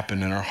can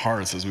happen in our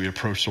hearts as we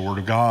approach the Word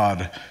of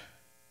God,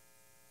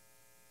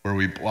 where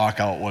we block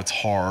out what's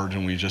hard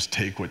and we just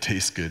take what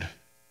tastes good.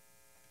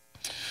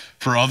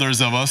 For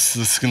others of us,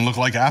 this can look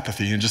like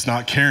apathy and just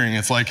not caring.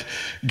 It's like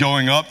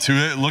going up to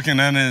it,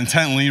 looking at it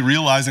intently,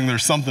 realizing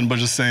there's something, but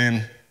just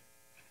saying,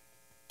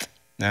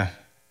 nah,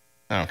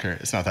 I don't care.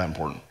 It's not that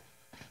important.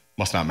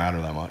 Must not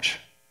matter that much.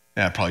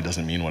 Yeah, it probably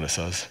doesn't mean what it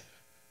says.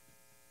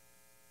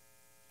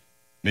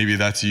 Maybe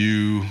that's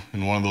you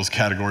in one of those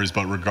categories,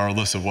 but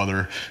regardless of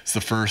whether it's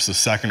the first, the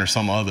second, or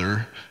some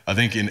other, I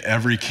think in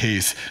every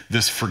case,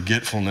 this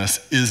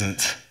forgetfulness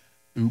isn't,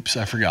 oops,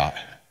 I forgot.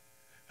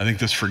 I think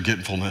this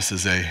forgetfulness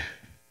is a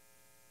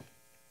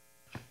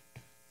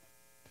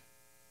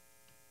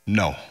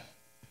no,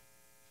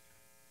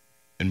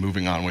 and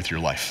moving on with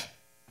your life.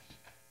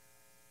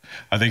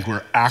 I think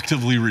we're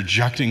actively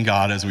rejecting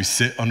God as we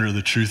sit under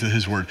the truth of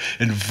his word,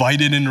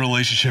 invited in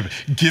relationship,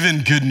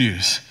 given good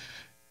news,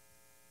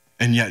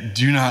 and yet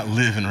do not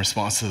live in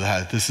response to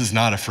that. This is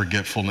not a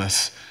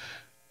forgetfulness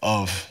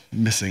of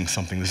missing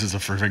something. This is a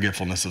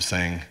forgetfulness of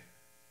saying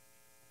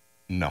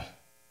no.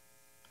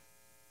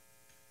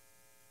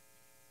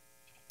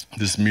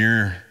 This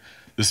mirror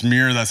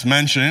that's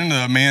mentioned,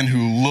 the man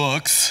who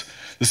looks,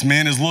 this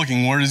man is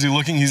looking. Where is he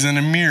looking? He's in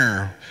a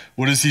mirror.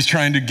 What is he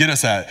trying to get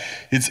us at?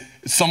 It's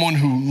someone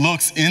who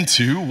looks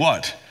into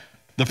what?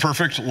 The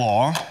perfect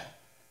law,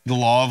 the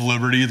law of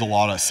liberty, the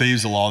law that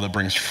saves, the law that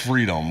brings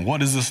freedom.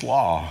 What is this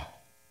law?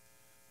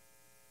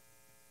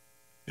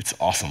 It's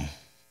awesome.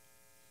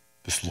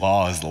 This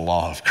law is the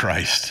law of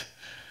Christ.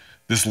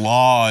 This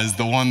law is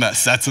the one that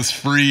sets us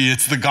free.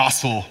 It's the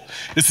gospel.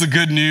 It's the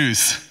good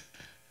news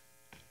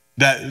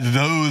that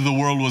though the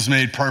world was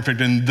made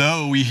perfect and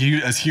though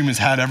we as humans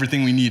had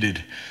everything we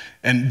needed,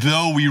 and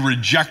though we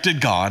rejected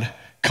God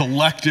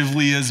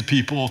collectively as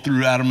people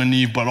through Adam and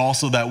Eve, but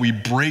also that we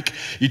break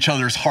each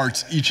other's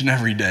hearts each and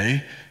every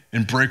day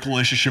and break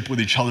relationship with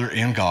each other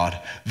and God,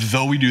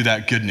 though we do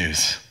that, good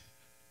news.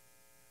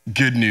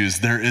 Good news,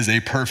 there is a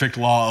perfect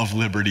law of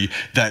liberty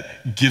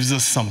that gives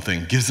us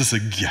something, gives us a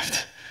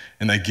gift.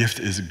 And that gift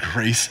is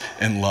grace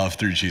and love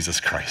through Jesus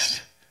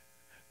Christ.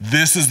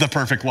 This is the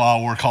perfect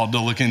law we're called to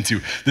look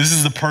into. This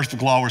is the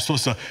perfect law we're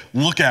supposed to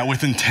look at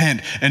with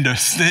intent and to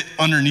sit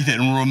underneath it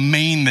and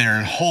remain there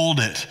and hold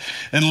it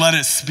and let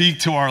it speak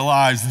to our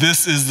lives.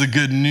 This is the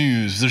good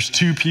news. There's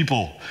two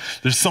people.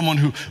 There's someone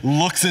who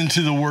looks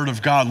into the Word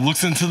of God,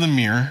 looks into the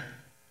mirror,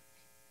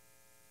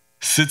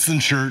 sits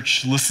in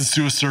church, listens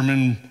to a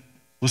sermon,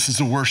 listens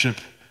to worship,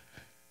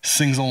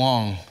 sings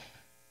along,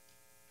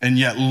 and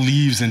yet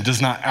leaves and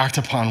does not act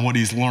upon what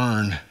he's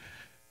learned.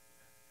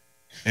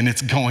 And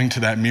it's going to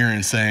that mirror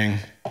and saying,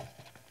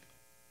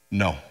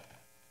 no.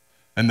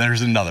 And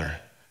there's another,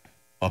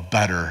 a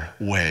better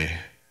way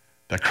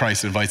that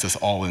Christ invites us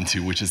all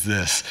into, which is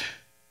this,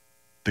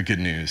 the good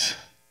news,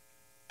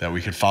 that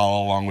we can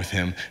follow along with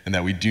him and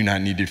that we do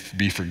not need to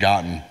be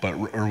forgotten,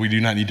 or we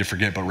do not need to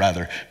forget, but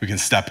rather we can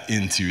step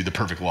into the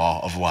perfect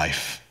law of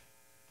life.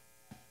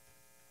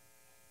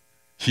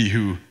 He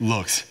who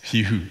looks,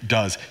 he who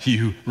does, he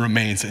who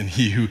remains, and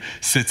he who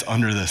sits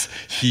under this,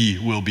 he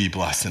will be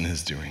blessed in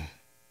his doing.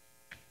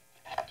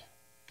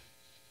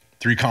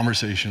 3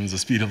 conversations, the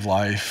speed of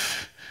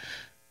life,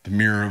 the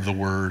mirror of the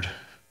word,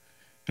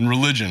 and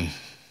religion.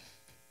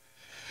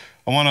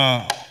 I want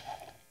to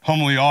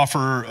humbly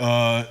offer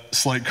a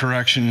slight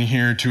correction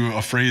here to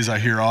a phrase I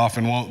hear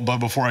often. But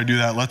before I do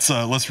that,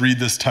 let's read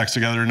this text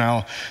together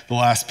now, the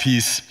last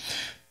piece,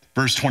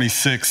 verse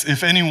 26.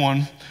 If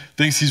anyone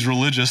thinks he's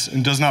religious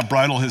and does not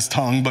bridle his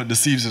tongue but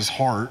deceives his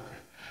heart,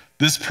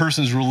 this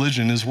person's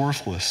religion is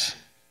worthless.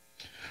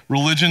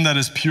 Religion that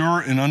is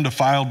pure and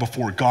undefiled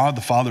before God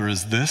the Father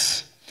is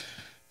this,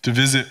 to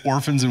visit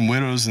orphans and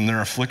widows in their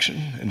affliction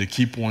and to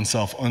keep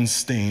oneself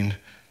unstained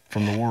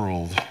from the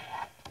world.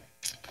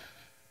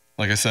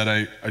 Like I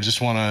said, I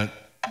just want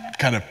to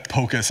kind of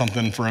poke at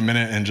something for a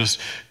minute and just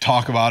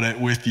talk about it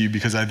with you,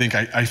 because I think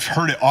I've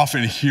heard it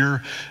often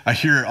here. I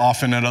hear it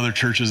often at other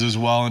churches as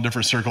well, in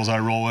different circles I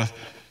roll with,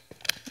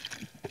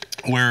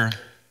 where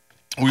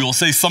we will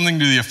say something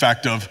to the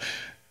effect of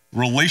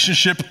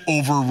relationship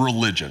over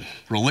religion,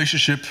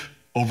 relationship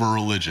over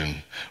religion,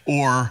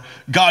 or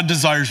God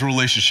desires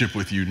relationship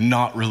with you,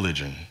 not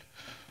religion,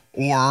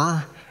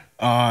 or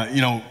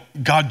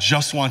God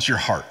just wants your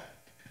heart,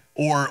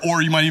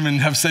 or you might even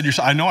have said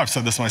yourself. I know I've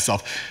said this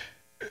myself.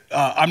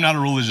 I'm not a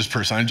religious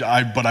person,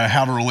 but I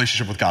have a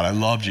relationship with God. I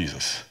love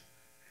Jesus.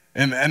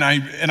 And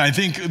I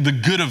think the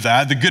good of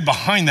that, the good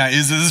behind that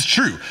is it's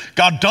true.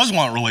 God does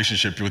want a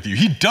relationship with you.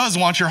 He does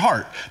want your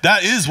heart.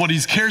 That is what he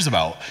cares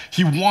about.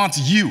 He wants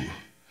you.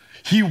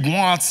 He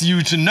wants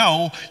you to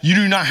know you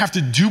do not have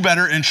to do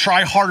better and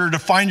try harder to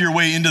find your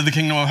way into the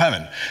kingdom of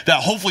heaven.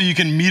 That hopefully you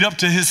can meet up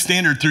to his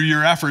standard through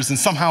your efforts, and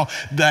somehow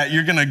that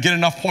you're going to get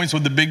enough points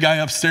with the big guy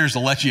upstairs to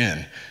let you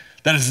in.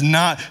 That is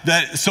not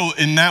that. So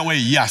in that way,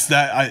 yes,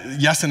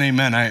 yes and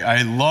amen.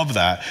 I love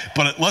that.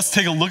 But let's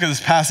take a look at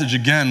this passage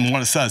again,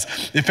 what it says.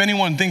 If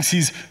anyone thinks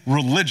he's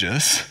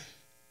religious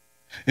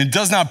and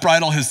does not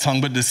bridle his tongue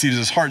but deceives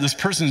his heart, this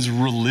person's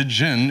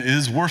religion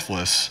is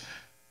worthless.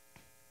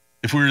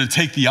 If we were to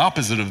take the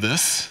opposite of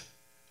this,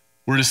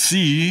 we're to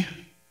see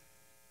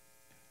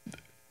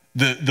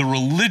the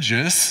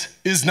religious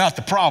is not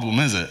the problem,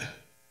 is it?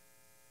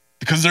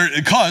 Because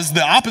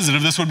the opposite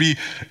of this would be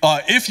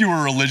if you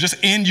were religious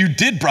and you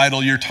did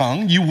bridle your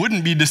tongue, you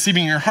wouldn't be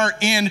deceiving your heart,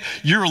 and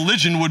your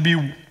religion would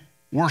be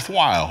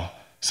worthwhile.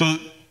 So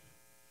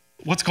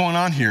what's going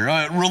on here?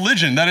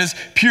 Religion that is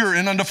pure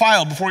and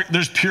undefiled. Before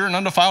there's pure and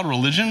undefiled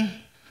religion,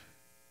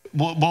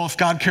 well, if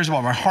God cares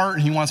about my heart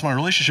and he wants my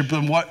relationship,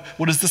 then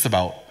what is this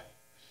about?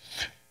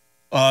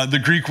 The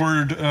Greek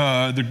word,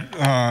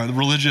 the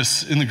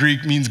religious in the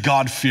Greek means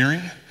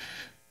God-fearing.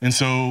 And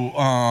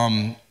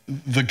so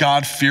the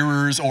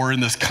God-fearers, or in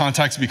this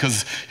context,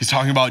 because he's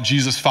talking about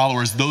Jesus'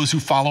 followers, those who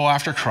follow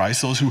after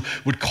Christ, those who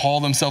would call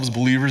themselves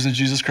believers in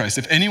Jesus Christ.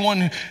 If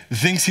anyone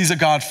thinks he's a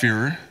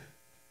God-fearer,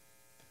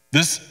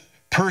 this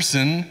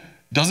person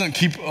doesn't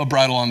keep a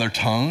bridle on their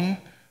tongue.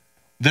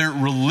 Their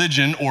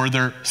religion, or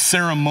their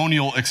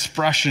ceremonial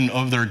expression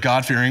of their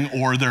God-fearing,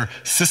 or their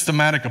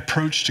systematic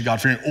approach to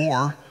God-fearing,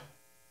 or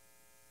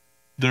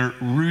their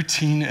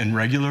routine and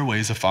regular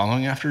ways of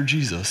following after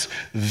Jesus,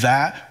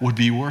 that would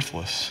be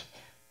worthless.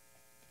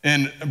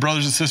 And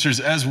brothers and sisters,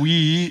 as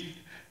we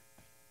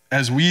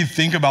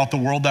think about the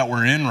world that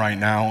we're in right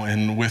now,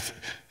 and with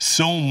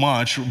so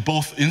much,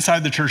 both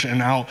inside the church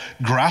and out,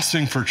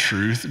 grasping for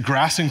truth,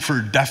 grasping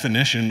for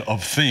definition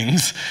of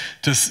things,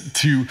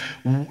 to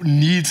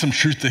need some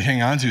truth to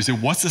hang on to, say,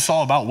 what's this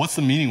all about? What's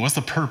the meaning? What's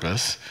the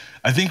purpose?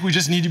 I think we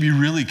just need to be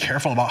really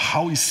careful about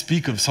how we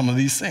speak of some of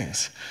these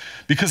things.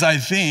 Because I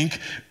think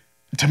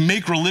to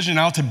make religion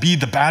out to be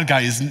the bad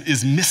guy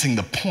is missing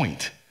the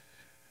point.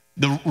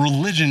 The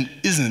religion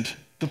isn't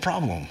the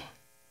problem.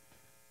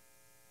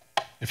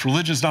 If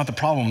religion is not the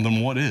problem,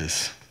 then what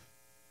is?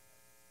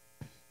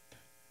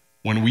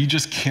 When we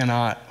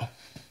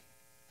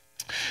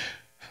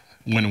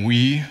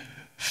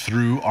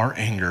through our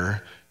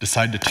anger,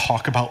 decide to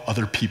talk about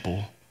other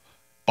people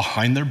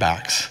behind their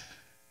backs,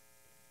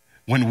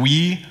 when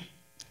we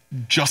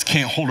just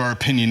can't hold our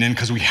opinion in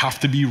because we have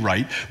to be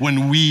right,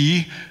 when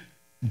we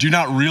do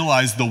not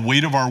realize the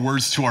weight of our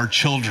words to our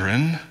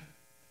children,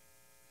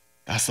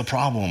 that's the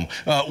problem.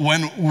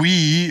 When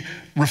we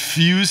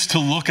refuse to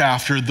look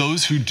after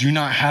those who do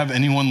not have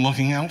anyone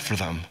looking out for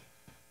them,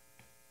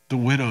 the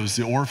widows,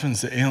 the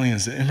orphans, the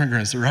aliens, the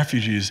immigrants, the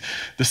refugees,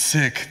 the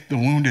sick, the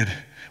wounded,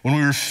 when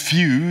we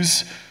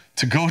refuse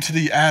to go to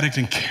the addict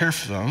and care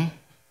for them,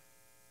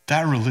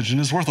 that religion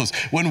is worthless.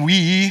 When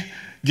we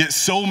get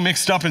so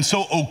mixed up and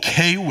so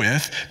okay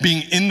with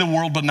being in the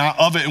world but not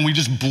of it, and we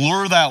just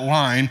blur that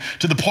line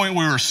to the point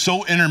where we're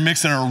so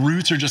intermixed and our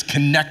roots are just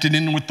connected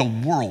in with the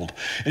world,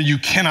 and you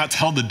cannot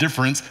tell the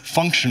difference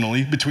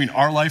functionally between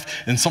our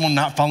life and someone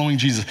not following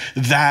Jesus,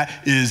 that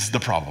is the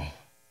problem.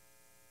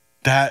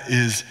 That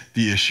is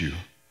the issue.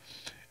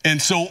 And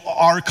so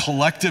our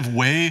collective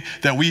way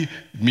that we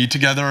meet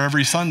together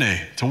every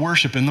Sunday to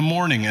worship in the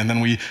morning, and then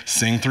we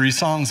sing 3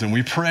 songs and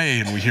we pray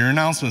and we hear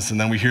announcements and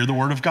then we hear the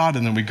word of God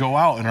and then we go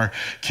out and our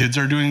kids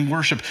are doing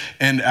worship.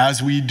 And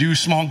as we do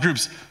small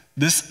groups,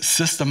 this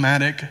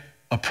systematic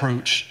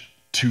approach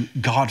to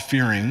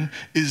God-fearing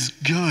is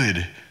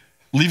good.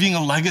 Leaving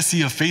a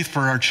legacy of faith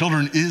for our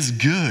children is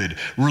good.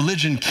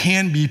 Religion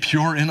can be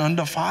pure and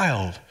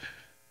undefiled.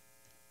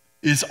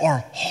 It's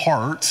our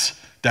hearts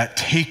that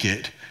take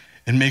it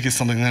and make it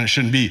something that it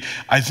shouldn't be.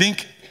 I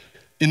think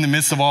in the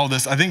midst of all of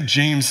this, I think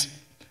James,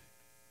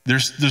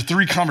 there's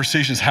 3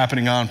 conversations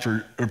happening on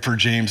for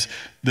James: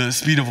 the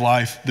speed of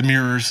life, the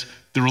mirrors,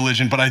 the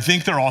religion, but I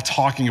think they're all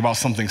talking about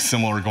something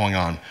similar going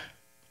on.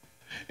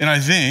 And I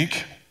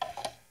think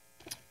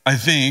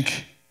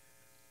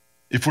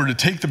if we're to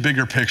take the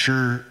bigger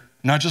picture,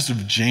 not just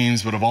of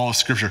James, but of all of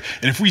Scripture,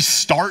 and if we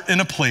start in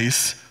a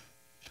place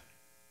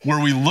where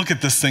we look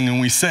at this thing and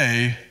we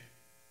say,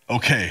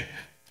 okay,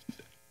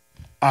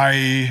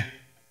 I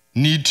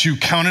need to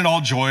count it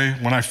all joy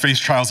when I face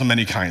trials of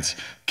many kinds.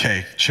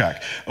 Okay,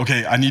 check.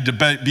 Okay, I need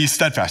to be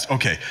steadfast.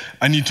 Okay,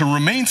 I need to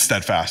remain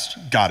steadfast.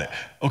 Got it.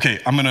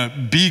 Okay, I'm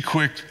gonna be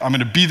quick. I'm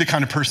gonna be the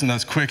kind of person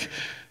that's quick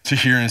to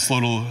hear and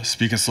slow to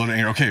speak and slow to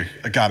anger. Okay,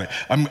 I got it.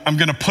 I'm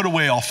gonna put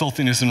away all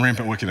filthiness and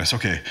rampant wickedness.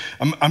 Okay,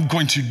 I'm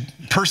going to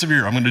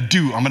persevere. I'm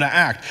gonna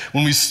act.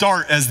 When we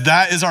start, as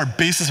that is our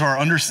basis of our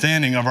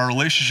understanding of our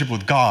relationship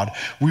with God,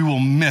 we will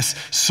miss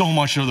so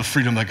much of the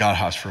freedom that God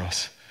has for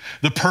us.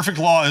 The perfect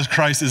law as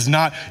Christ is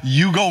not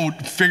you go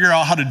figure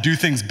out how to do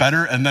things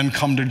better and then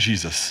come to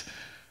Jesus.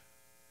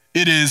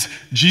 It is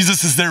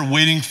Jesus is there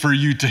waiting for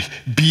you to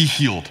be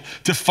healed,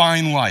 to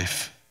find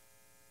life.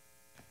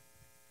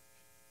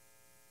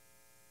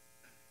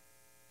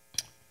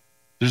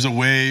 There's a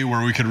way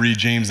where we could read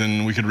James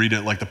and we could read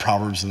it like the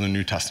Proverbs in the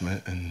New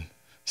Testament and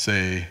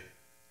say,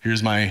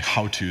 here's my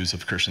how-tos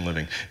of Christian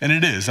living. And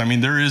it is. I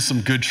mean, there is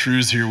some good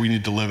truths here we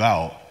need to live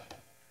out.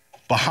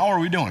 But how are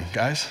we doing,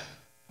 guys?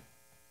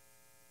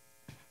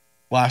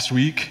 Last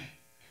week,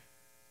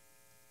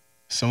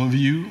 some of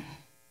you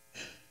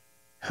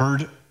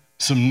heard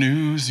some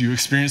news, you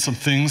experienced some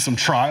things, some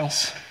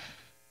trials.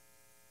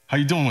 How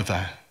you doing with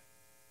that?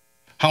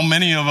 How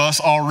many of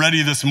us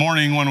already this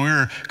morning, when we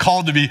were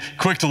called to be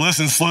quick to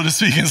listen, slow to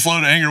speak, and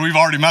slow to anger, we've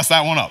already messed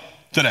that one up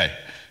today?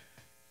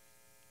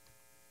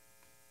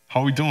 How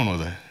are we doing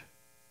with it?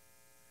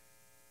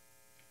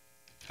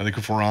 I think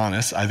if we're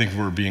honest, I think if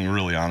we're being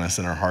really honest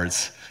in our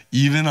hearts,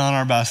 even on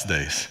our best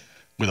days,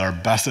 with our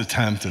best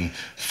attempt and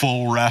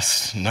full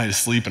rest, night of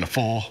sleep, and a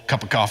full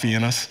cup of coffee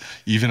in us,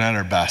 even at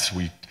our best,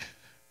 we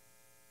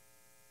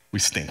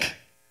stink.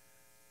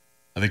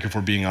 I think if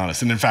we're being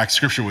honest. And in fact,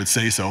 Scripture would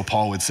say so.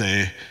 Paul would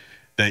say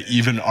that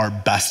even our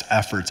best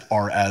efforts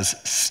are as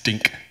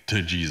stink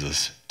to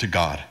Jesus, to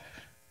God.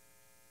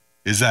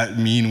 Does that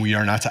mean we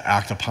are not to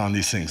act upon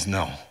these things?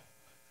 No.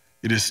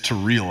 It is to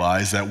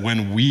realize that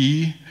when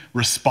we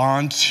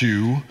respond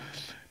to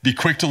be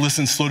quick to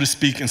listen, slow to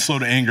speak, and slow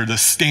to anger, the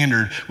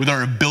standard, with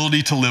our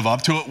ability to live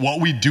up to it,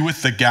 what we do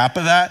with the gap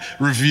of that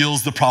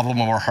reveals the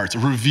problem of our hearts. It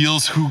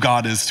reveals who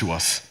God is to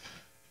us.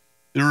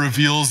 It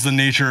reveals the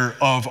nature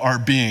of our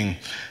being.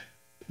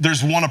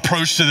 There's one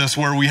approach to this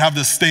where we have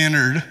the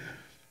standard,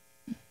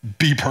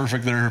 be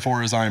perfect,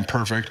 therefore as I am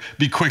perfect.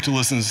 Be quick to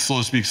listen, slow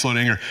to speak, slow to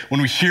anger.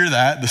 When we hear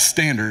that, the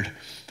standard,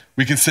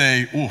 we can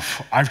say,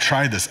 oof, I've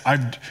tried this.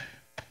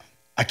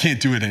 I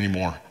can't do it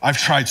anymore. I've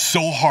tried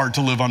so hard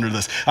to live under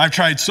this. I've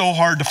tried so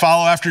hard to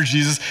follow after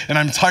Jesus, and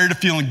I'm tired of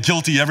feeling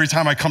guilty every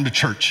time I come to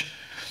church.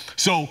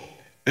 So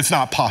it's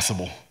not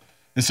possible.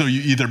 And so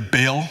you either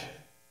bail,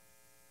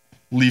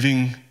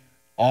 leaving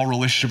all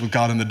relationship with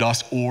God in the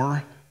dust,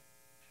 or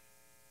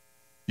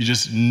you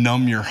just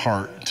numb your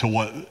heart to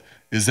what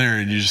is there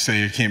and you just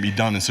say it can't be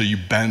done. And so you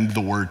bend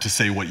the word to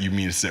say what you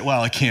mean to say.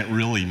 Well, it can't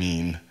really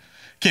mean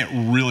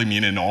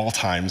in all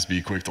times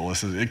be quick to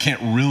listen. It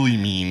can't really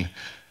mean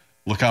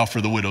look out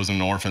for the widows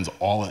and orphans.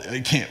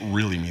 It can't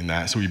really mean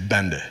that. So we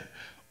bend it.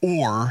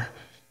 Or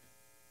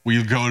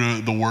we go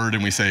to the word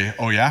and we say,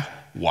 oh yeah,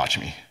 watch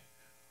me.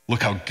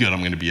 Look how good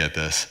I'm gonna be at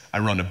this. I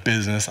run a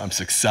business, I'm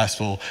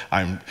successful,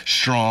 I'm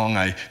strong,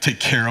 I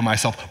take care of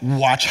myself.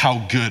 Watch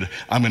how good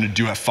I'm gonna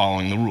do at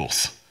following the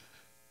rules.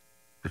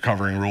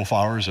 Recovering rule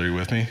followers, are you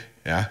with me?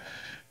 Yeah?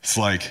 It's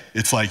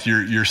like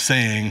you're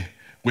saying,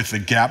 with the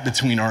gap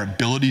between our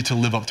ability to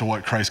live up to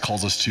what Christ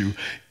calls us to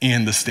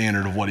and the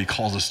standard of what he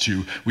calls us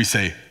to, we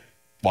say,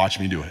 watch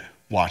me do it,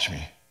 watch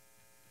me.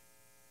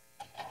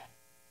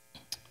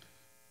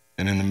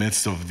 And in the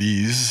midst of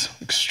these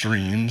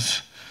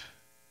extremes,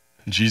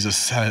 Jesus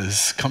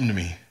says, come to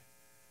me,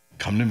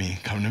 come to me,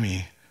 come to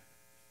me.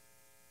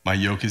 My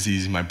yoke is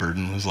easy, my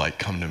burden is light,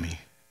 come to me.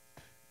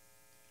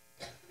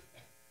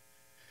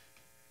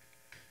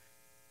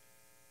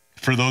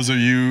 For those of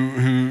you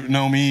who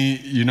know me,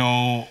 you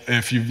know,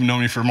 if you've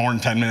known me for more than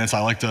 10 minutes, I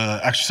like to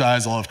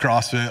exercise, I love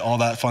CrossFit, all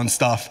that fun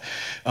stuff.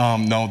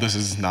 No, this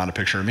is not a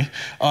picture of me.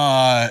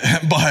 But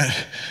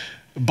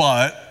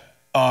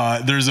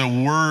there's a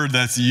word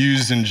that's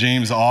used in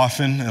James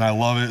often, and I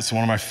love it. It's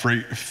one of my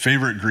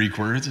favorite Greek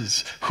words.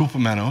 It's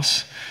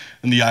hupomenos.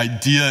 And the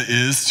idea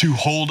is to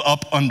hold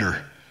up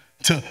under,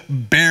 to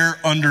bear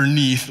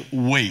underneath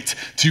weight,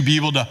 to be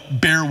able to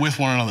bear with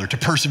one another, to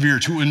persevere,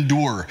 to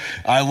endure.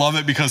 I love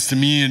it because to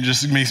me, it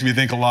just makes me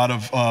think a lot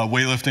of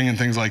weightlifting and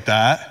things like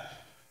that.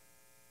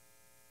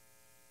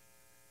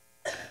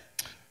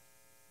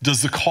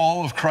 Does the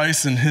call of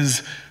Christ and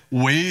his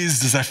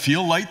ways, does that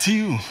feel light to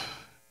you?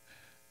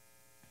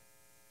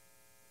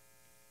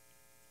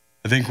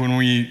 I think when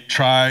we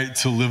try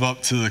to live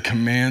up to the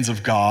commands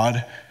of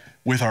God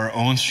with our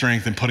own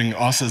strength and putting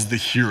us as the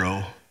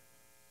hero,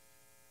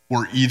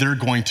 we're either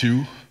going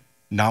to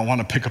not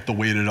want to pick up the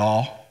weight at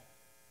all,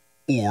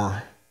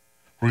 or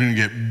we're going to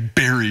get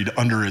buried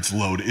under its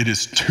load. It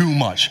is too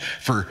much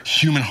for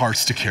human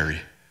hearts to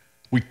carry.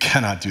 We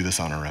cannot do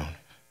this on our own.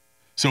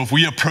 So if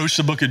we approach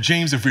the book of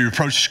James, if we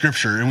approach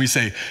scripture and we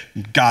say,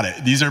 got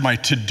it, these are my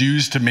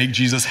to-dos to make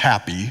Jesus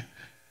happy,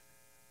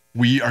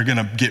 we are going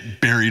to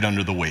get buried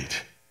under the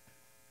weight.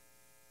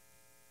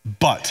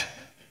 But,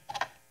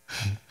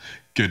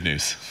 good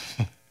news,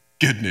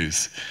 good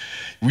news.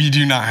 We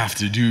do not have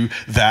to do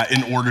that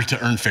in order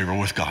to earn favor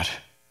with God.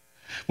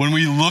 When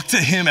we look to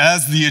him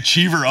as the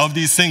achiever of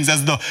these things,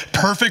 as the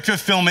perfect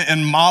fulfillment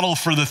and model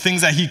for the things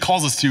that he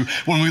calls us to,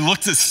 when we look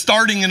to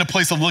starting in a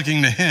place of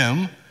looking to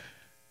him,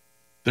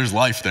 there's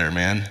life there,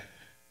 man.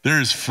 There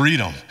is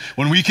freedom.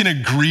 When we can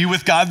agree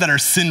with God that our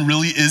sin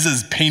really is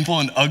as painful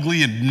and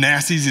ugly and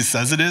nasty as he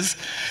says it is,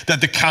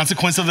 that the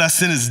consequence of that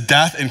sin is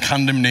death and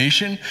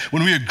condemnation,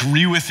 when we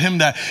agree with him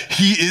that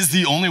he is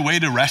the only way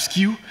to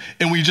rescue,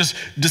 and we just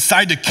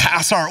decide to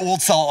cast our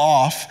old self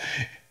off,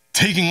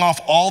 taking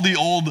off all the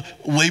old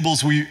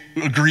labels we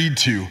agreed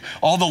to,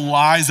 all the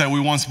lies that we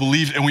once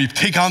believed, and we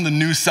take on the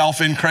new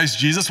self in Christ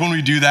Jesus, when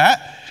we do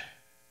that,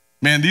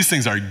 man, these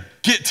things are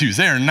get-tos.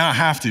 They are not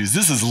have-tos.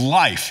 This is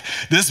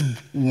life. This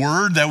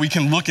word that we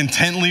can look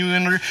intently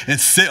under and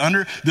sit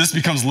under, this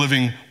becomes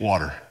living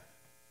water,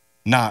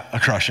 not a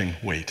crushing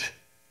weight.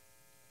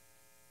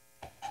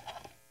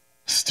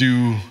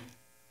 Stu,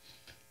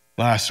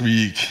 last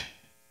week,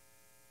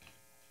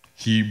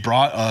 he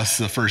brought us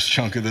the first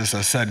chunk of this.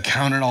 I said,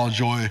 count it all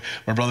joy,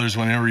 my brothers,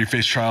 whenever you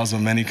face trials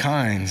of many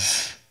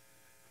kinds.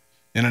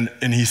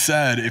 And he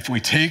said, if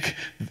we take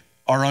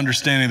our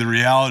understanding of the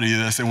reality of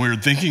this and we're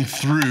thinking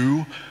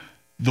through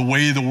the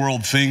way the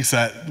world thinks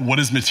that what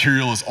is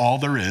material is all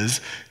there is,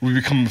 we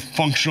become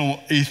functional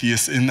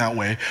atheists in that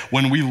way.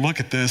 When we look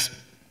at this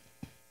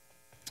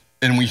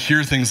and we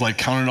hear things like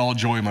count it all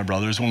joy, my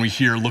brothers, when we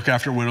hear look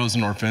after widows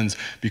and orphans,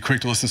 be quick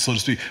to listen, slow to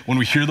speak, when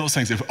we hear those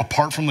things, if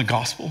apart from the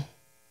gospel,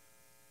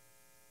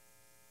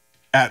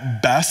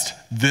 at best,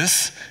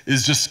 this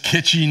is just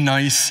kitschy,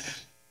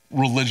 nice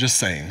religious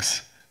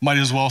sayings. Might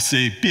as well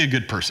say, be a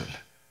good person.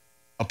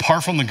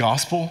 Apart from the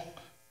gospel,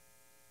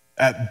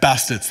 at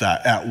best it's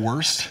that. At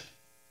worst,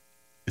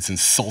 it's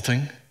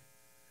insulting,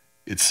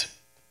 it's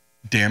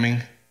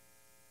damning,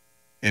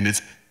 and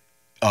it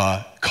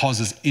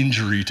causes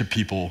injury to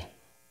people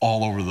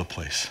all over the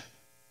place,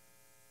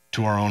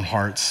 to our own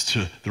hearts,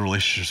 to the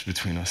relationships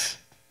between us.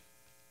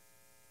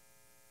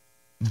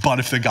 But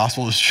if the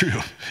gospel is true,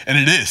 and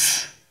it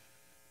is,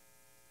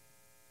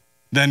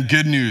 then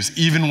good news,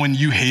 even when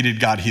you hated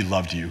God, he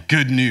loved you.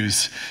 Good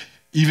news,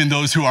 even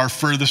those who are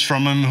furthest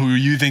from him, who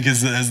you think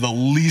has the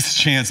least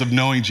chance of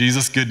knowing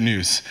Jesus, good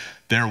news,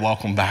 they're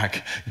welcome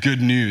back.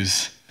 Good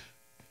news,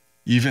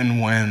 even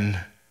when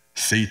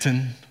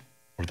Satan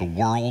or the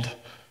world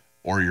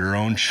or your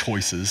own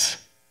choices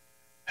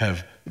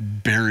have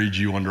buried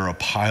you under a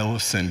pile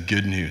of sin,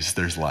 good news,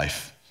 there's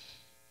life.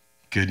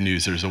 Good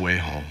news, there's a way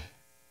home.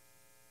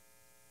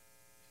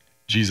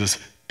 Jesus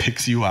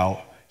picks you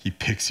out, he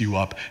picks you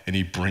up, and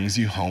he brings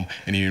you home,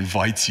 and he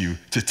invites you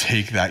to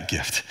take that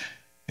gift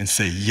and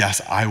say,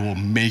 yes, I will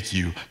make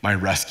you my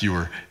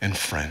rescuer and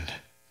friend.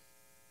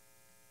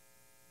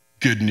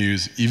 Good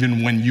news,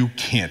 even when you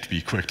can't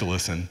be quick to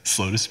listen,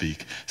 slow to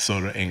speak, slow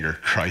to anger,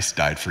 Christ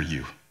died for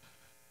you.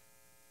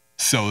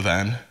 So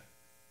then,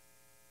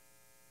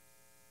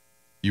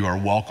 you are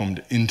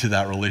welcomed into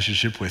that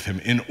relationship with him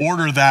in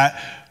order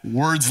that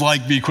words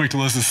like be quick to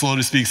listen, slow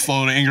to speak,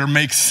 slow to anger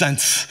make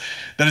sense,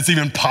 that it's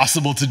even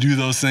possible to do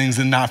those things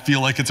and not feel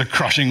like it's a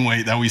crushing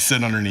weight that we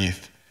sit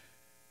underneath.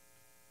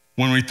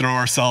 When we throw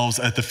ourselves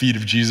at the feet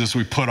of Jesus,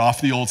 we put off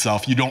the old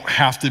self. You don't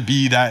have to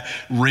be that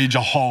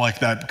rageaholic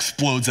that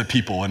explodes at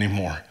people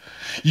anymore.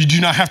 You do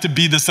not have to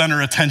be the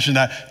center of attention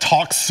that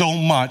talks so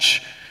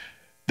much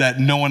that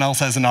no one else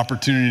has an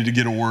opportunity to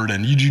get a word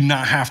in. You do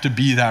not have to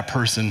be that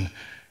person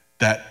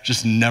that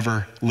just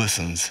never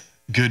listens.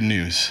 Good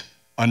news.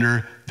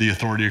 Under the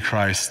authority of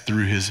Christ,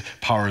 through his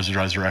powers of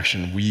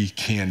resurrection, we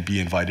can be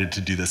invited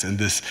to do this, and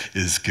this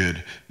is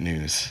good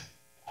news.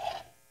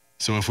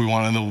 So if we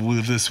want to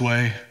live this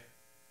way,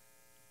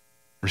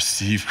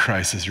 receive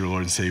Christ as your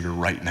Lord and Savior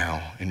right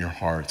now in your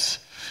hearts.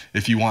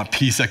 If you want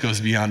peace that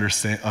goes beyond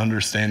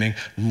understanding,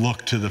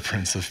 look to the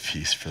Prince of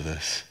Peace for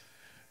this.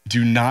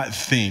 Do not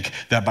think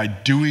that by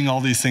doing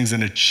all these things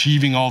and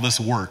achieving all this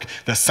work,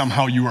 that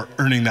somehow you are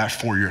earning that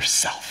for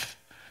yourself.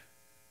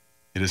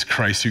 It is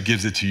Christ who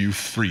gives it to you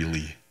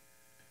freely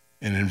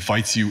and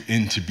invites you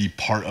in to be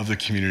part of the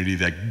community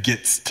that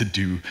gets to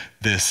do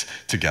this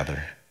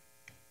together.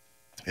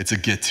 It's a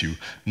get to,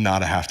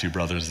 not a have to,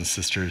 brothers and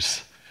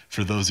sisters.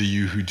 For those of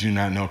you who do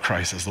not know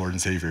Christ as Lord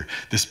and Savior,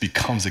 this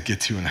becomes a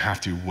get to and a have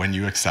to when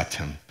you accept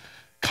him.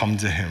 Come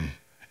to him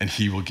and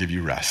he will give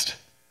you rest.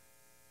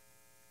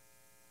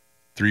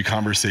 3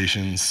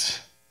 conversations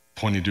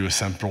pointing to a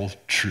simple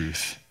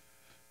truth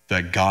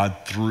that God,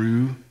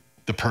 through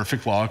the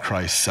perfect law of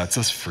Christ, sets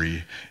us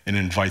free and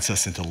invites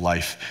us into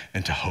life,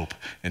 into hope,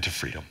 into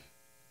freedom.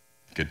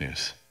 Good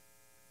news.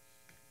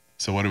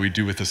 So what do we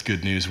do with this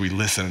good news? We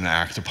listen and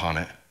act upon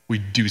it. We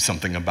do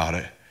something about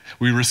it.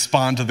 We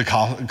respond to the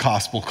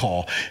gospel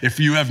call. If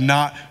you have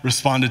not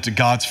responded to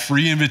God's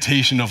free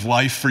invitation of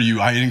life for you,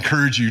 I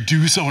encourage you,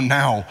 do so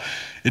now.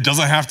 It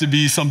doesn't have to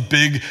be some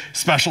big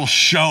special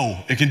show.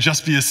 It can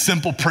just be a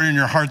simple prayer in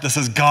your heart that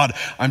says, God,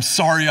 I'm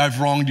sorry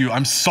I've wronged you.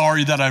 I'm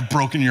sorry that I've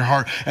broken your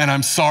heart, and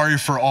I'm sorry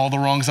for all the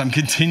wrongs I'm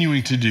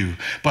continuing to do.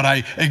 But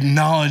I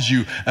acknowledge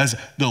you as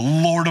the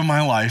Lord of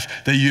my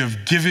life, that you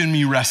have given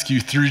me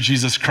rescue through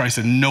Jesus Christ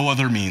and no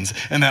other means,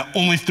 and that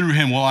only through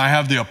him will I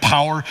have the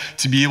power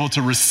to be able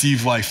to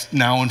receive life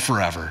now and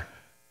forever.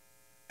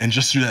 And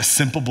just through that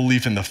simple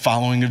belief in the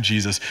following of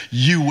Jesus,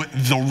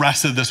 the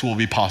rest of this will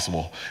be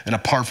possible. And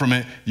apart from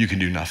it, you can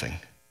do nothing.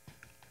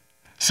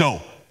 So,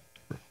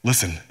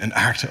 listen and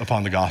act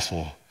upon the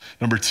gospel.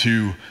 Number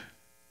 2,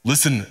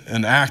 listen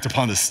and act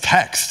upon this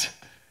text.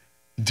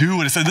 Do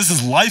what it says. This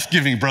is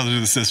life-giving, brothers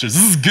and sisters.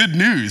 This is good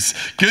news.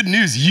 Good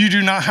news. You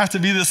do not have to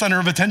be the center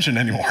of attention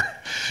anymore.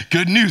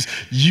 Good news.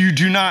 You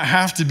do not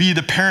have to be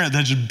the parent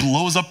that just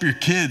blows up your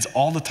kids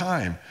all the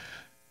time.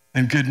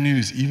 And good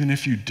news, even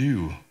if you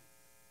do,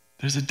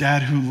 there's a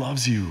dad who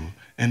loves you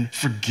and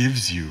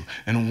forgives you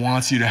and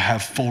wants you to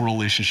have full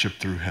relationship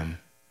through him.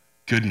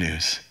 Good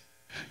news.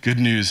 Good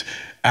news.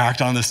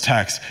 Act on this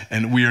text,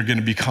 and we are going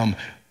to become,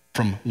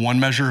 from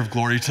one measure of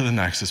glory to the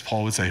next, as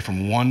Paul would say,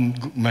 from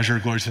one measure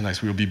of glory to the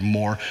next, we will be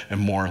more and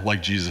more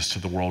like Jesus to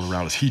the world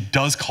around us. He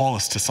does call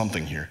us to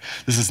something here.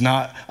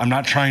 I'm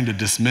not trying to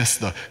dismiss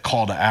the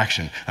call to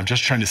action. I'm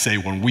just trying to say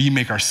when we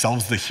make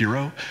ourselves the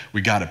hero,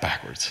 we got it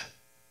backwards.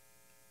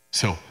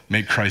 So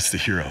make Christ the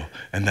hero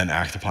and then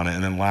act upon it.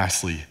 And then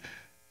lastly,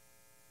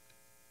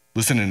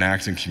 listen and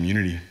act in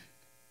community.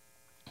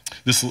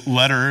 This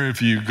letter,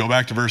 if you go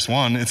back to verse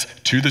 1, it's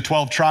to the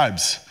 12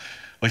 tribes.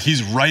 Like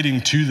he's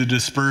writing to the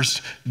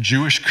dispersed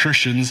Jewish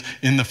Christians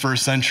in the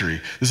first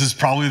century. This is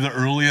probably the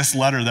earliest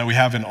letter that we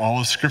have in all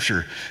of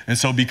Scripture. And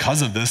so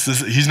because of this,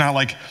 he's not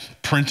like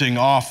printing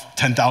off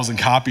 10,000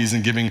 copies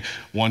and giving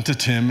one to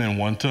Tim and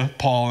one to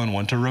Paul and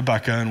one to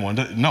Rebecca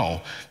and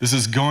no. This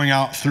is going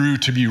out through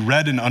to be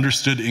read and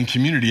understood in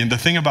community. And the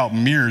thing about the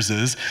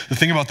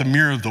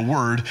mirror of the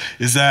word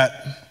is that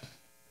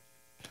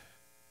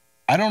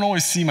I don't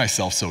always see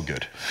myself so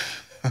good.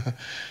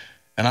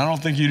 And I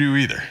don't think you do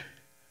either.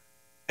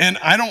 And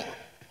I don't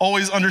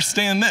always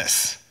understand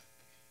this.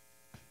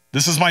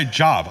 This is my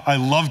job. I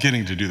love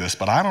getting to do this,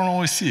 but I don't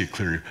always see it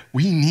clearly.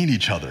 We need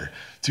each other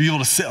to be able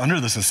to sit under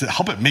this and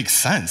help it make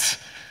sense.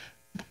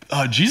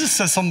 Jesus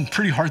says some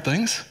pretty hard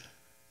things.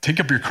 Take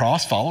up your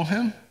cross, follow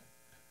him,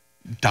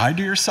 die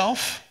to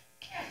yourself.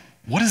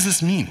 What does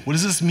this mean? What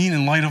does this mean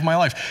in light of my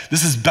life?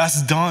 This is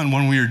best done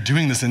when we are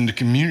doing this in the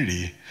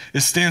community.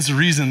 It stands to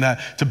reason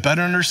that to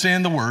better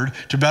understand the word,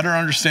 to better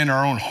understand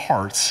our own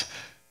hearts,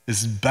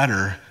 is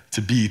better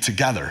to be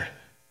together.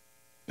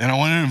 And I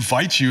want to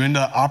invite you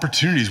into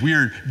opportunities. We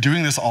are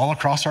doing this all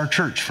across our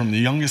church, from the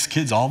youngest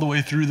kids all the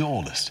way through the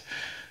oldest.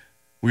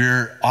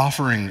 We're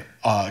offering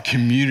a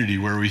community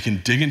where we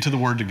can dig into the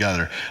word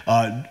together.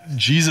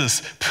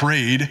 Jesus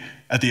prayed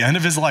at the end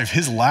of his life.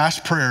 His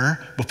last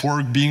prayer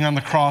before being on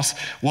the cross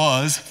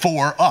was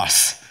for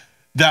us,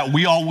 that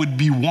we all would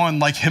be one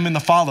like him and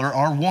the Father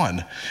are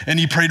one. And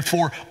he prayed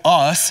for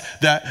us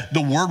that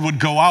the word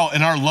would go out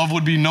and our love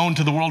would be known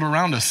to the world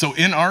around us. So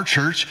in our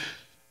church,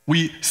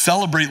 we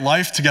celebrate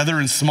life together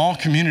in small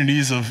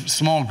communities of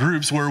small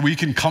groups where we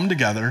can come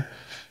together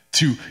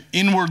to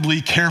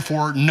inwardly care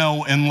for,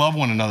 know, and love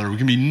one another. We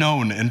can be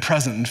known and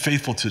present and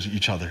faithful to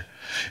each other.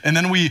 And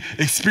then we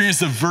experience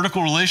the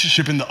vertical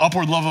relationship in the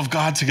upward love of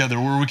God together,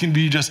 where we can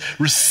be just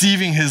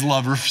receiving his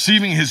love,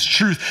 receiving his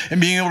truth, and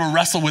being able to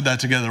wrestle with that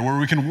together, where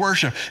we can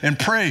worship and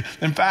pray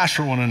and fast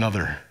for one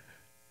another.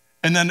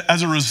 And then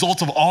as a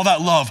result of all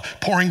that love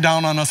pouring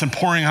down on us and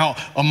pouring out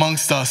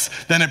amongst us,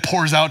 then it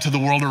pours out to the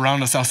world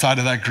around us outside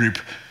of that group,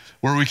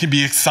 where we can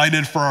be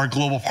excited for our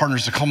global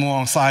partners to come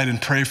alongside and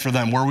pray for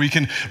them, where we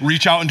can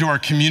reach out into our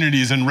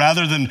communities, and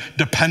rather than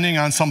depending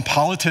on some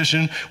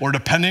politician or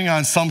depending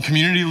on some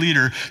community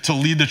leader to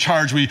lead the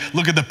charge, we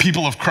look at the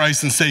people of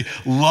Christ and say,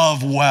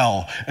 love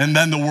well, and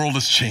then the world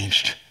is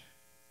changed.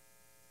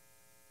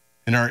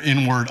 In our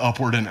inward,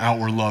 upward, and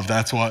outward love,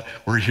 that's what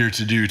we're here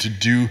to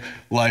do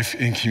life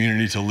in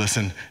community, to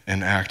listen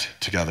and act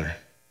together.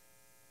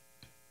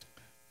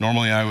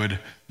 Normally, I would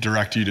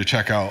direct you to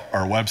check out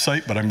our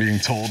website, but I'm being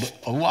told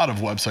a lot of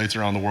websites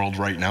around the world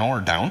right now are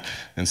down.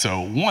 And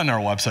so when our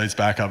website's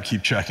back up,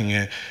 keep checking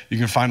it. You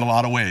can find a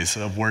lot of ways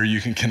of where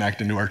you can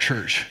connect into our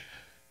church.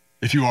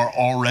 If you are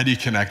already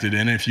connected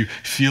in, if you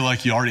feel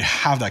like you already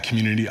have that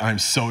community, I'm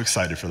so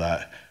excited for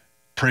that.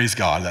 Praise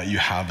God that you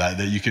have that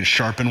you can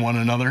sharpen one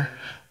another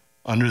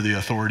under the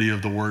authority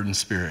of the Word and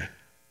Spirit.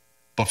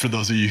 But for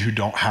those of you who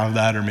don't have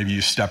that, or maybe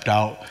you stepped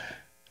out,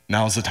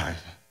 now's the time.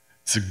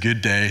 It's a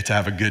good day to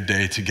have a good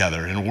day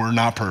together. And we're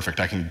not perfect,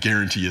 I can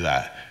guarantee you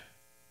that.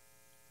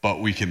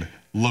 But we can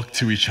look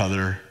to each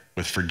other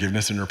with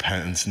forgiveness and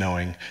repentance,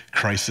 knowing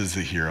Christ is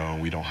the hero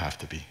and we don't have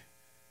to be.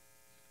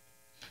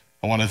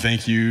 I want to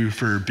thank you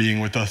for being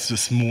with us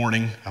this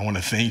morning. I want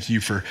to thank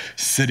you for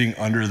sitting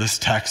under this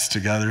text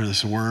together,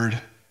 this word.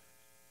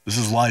 This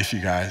is life, you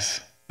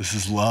guys. This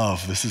is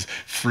love. This is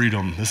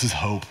freedom. This is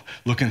hope.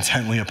 Look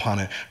intently upon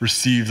it.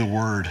 Receive the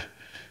word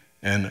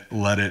and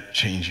let it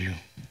change you.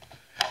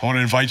 I want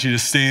to invite you to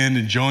stand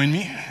and join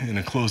me in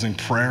a closing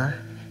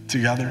prayer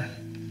together.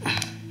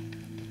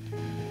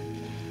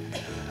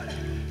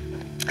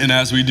 And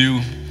as we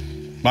do,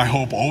 my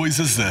hope always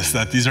is this,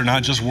 that these are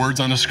not just words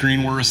on a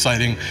screen we're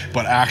reciting,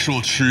 but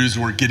actual truths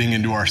we're getting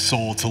into our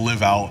soul to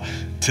live out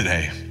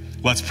today.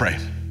 Let's pray.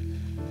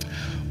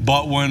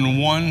 But when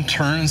one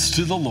turns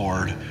to the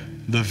Lord,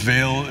 the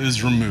veil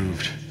is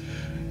removed.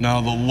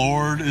 Now the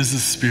Lord is the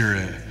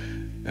Spirit,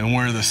 and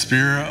where the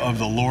Spirit of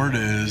the Lord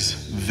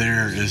is,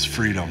 there is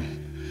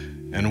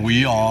freedom. And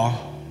we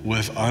all,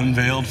 with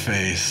unveiled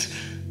face,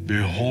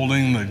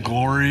 beholding the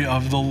glory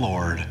of the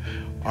Lord,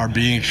 are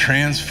being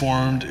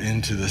transformed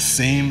into the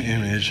same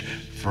image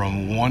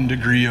from one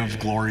degree of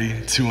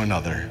glory to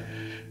another.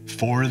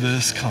 For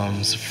this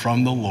comes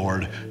from the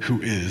Lord,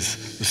 who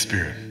is the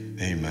Spirit.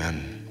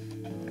 Amen.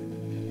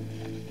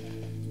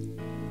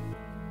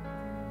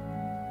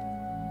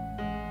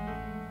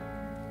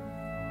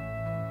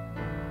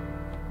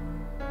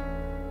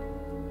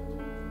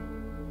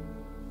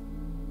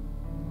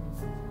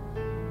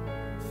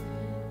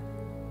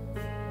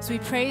 As we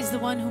praise the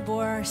one who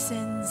bore our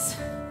sins,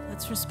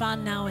 let's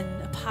respond now in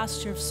a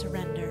posture of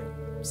surrender.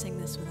 Sing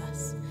this with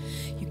us.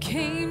 You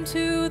came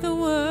to the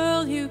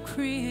world you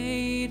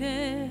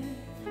created,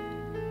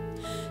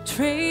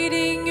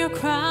 trading your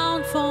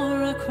crown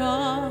for a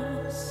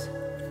cross.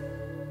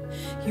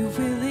 You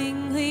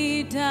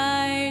willingly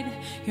died,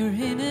 your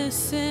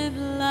innocent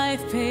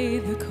life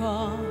paid the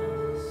cost.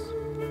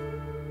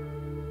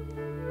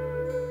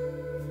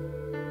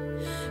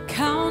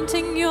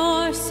 Counting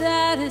your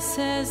status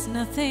as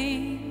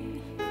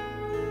nothing,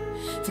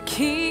 the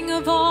King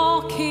of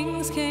all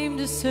kings came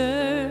to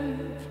serve,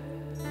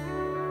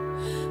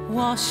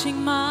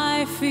 washing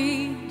my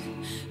feet,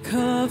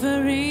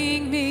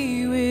 covering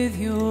me with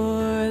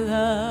your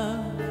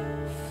love.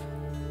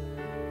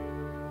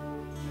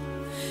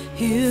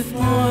 If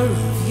more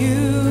of you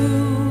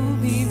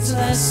means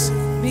less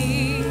of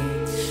me,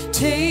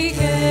 take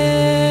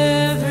everything.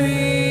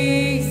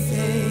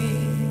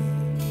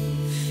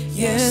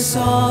 Yes,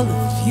 all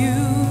of you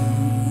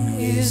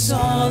is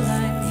all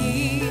I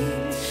need.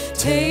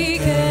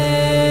 Take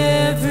everything.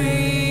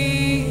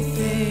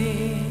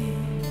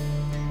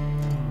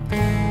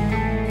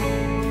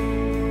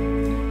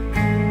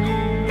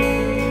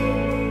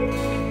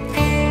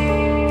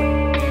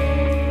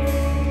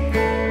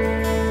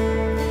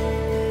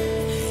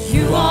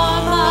 You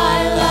are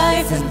my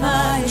life and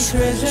my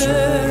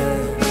treasure,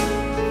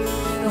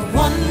 the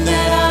one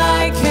that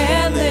I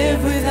can't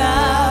live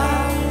without.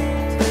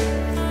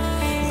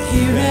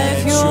 Here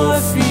at your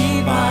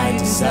feet, my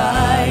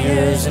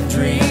desires and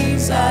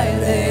dreams I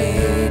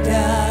lay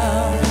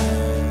down.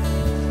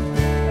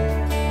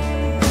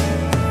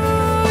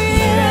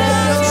 Here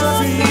at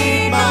your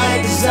feet,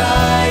 my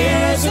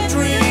desires and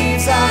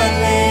dreams I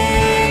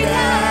lay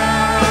down.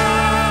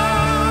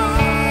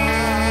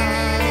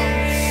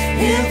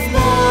 If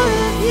more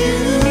of you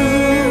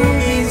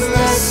means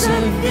less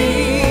of me,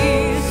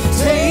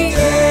 take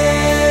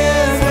everything.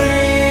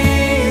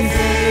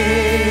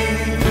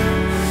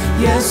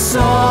 Yes,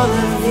 all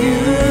of you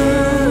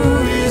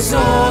is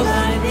all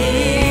I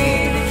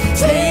need.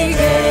 Take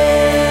everything.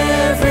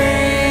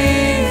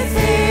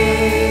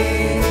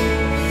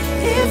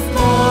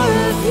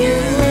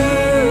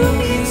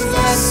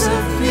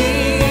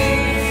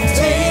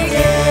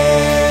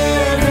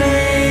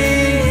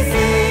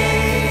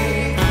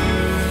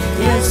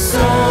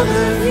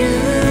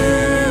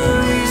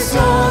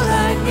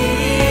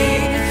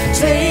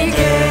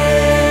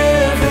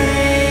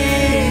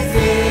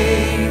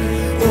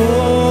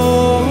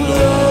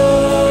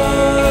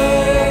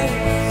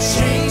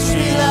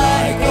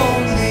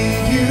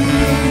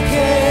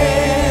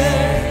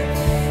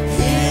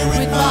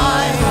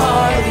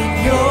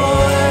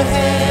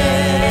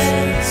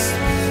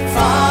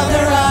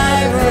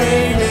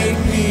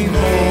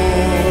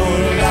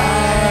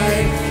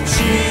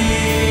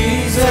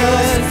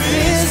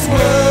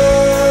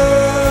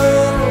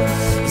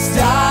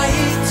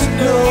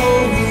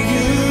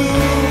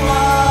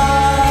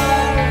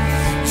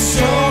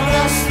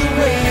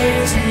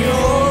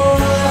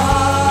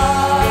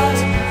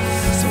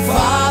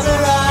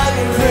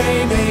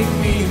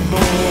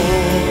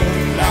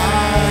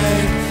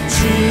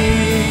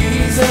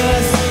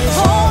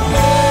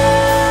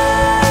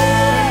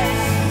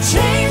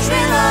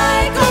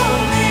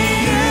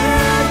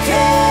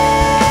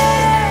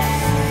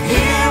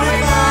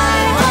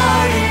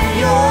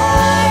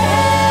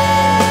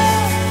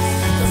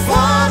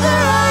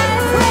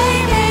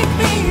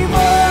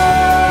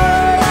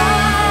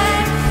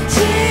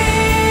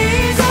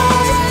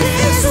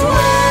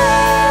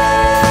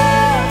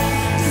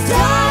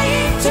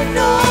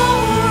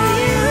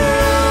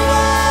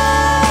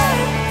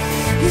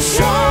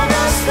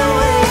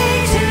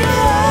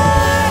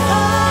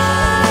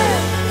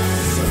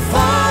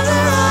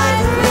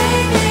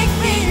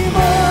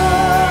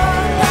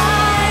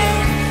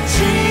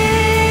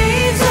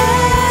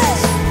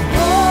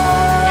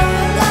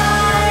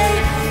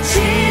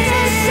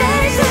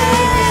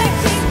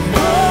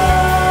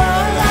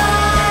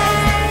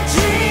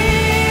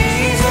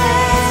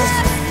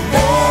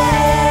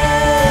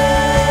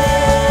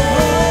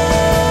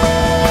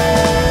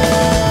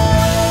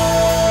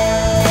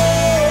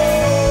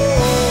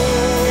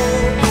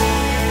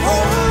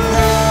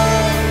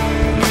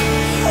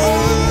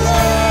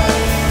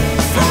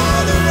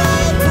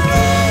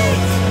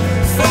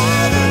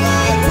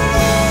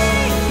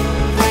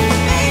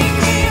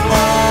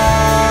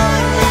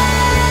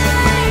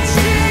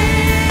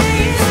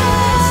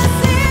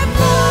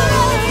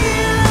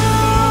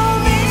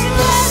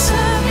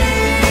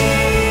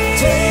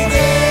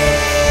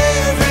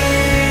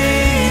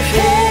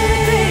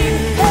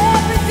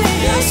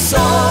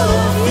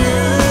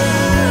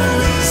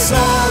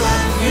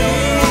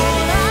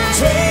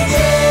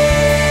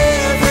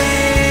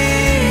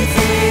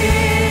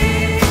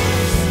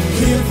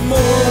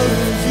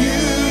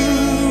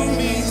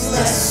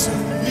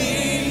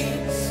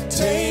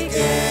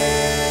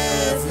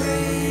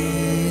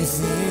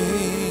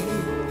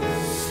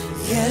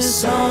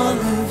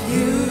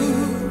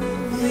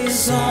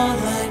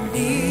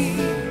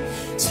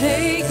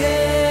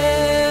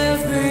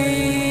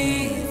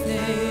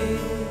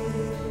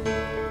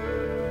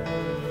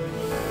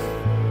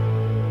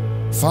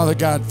 Father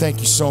God, thank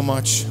you so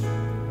much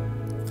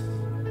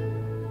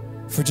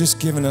for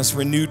just giving us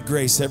renewed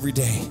grace every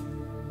day.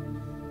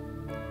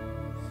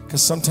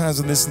 Because sometimes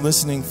in this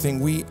listening thing,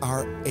 we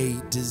are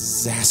a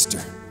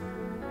disaster.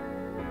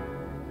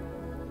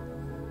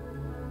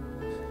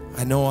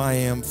 I know I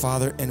am,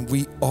 Father, and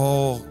we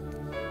all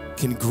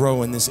can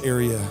grow in this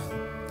area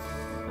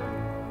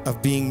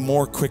of being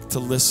more quick to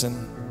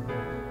listen,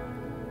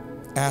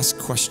 ask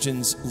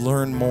questions,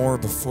 learn more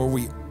before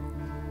we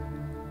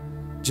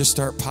just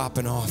start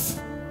popping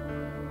off.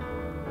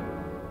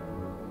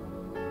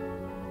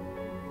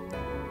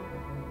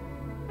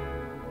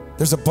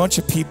 There's a bunch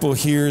of people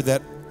here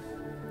that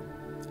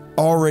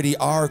already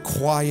are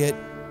quiet,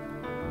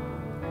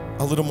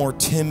 a little more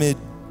timid,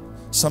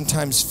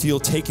 sometimes feel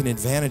taken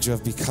advantage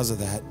of because of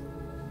that.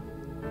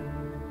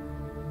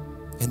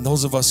 And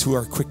those of us who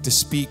are quick to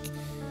speak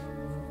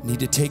need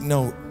to take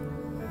note,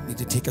 need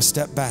to take a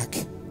step back.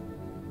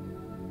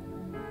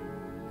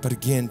 But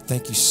again,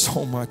 thank you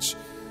so much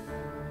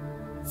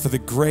for the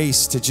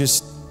grace to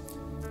just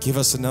give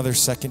us another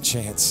second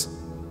chance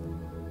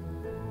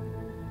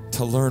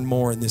to learn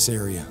more in this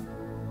area.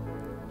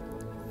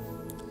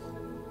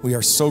 We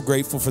are so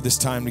grateful for this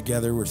time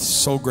together. We're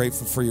so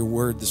grateful for your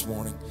word this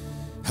morning.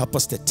 Help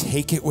us to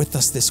take it with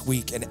us this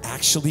week and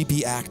actually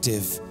be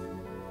active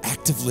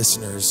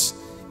listeners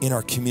in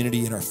our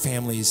community, in our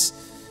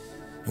families,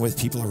 and with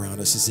people around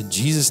us. It's in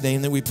Jesus'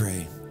 name that we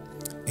pray.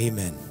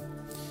 Amen.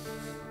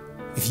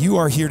 If you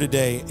are here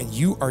today and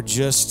you are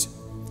just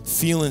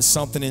feeling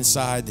something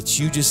inside that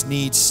you just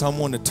need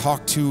someone to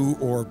talk to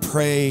or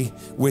pray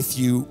with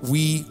you,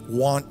 we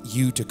want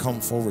you to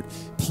come forward.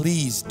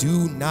 Please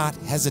do not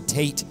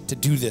hesitate to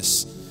do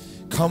this.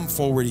 Come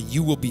forward and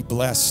you will be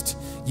blessed.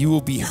 You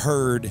will be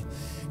heard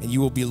and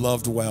you will be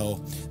loved well.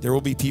 There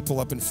will be people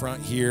up in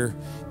front here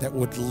that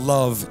would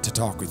love to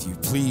talk with you.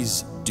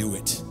 Please do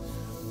it.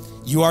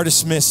 You are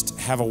dismissed.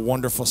 Have a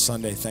wonderful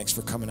Sunday. Thanks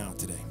for coming out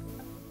today.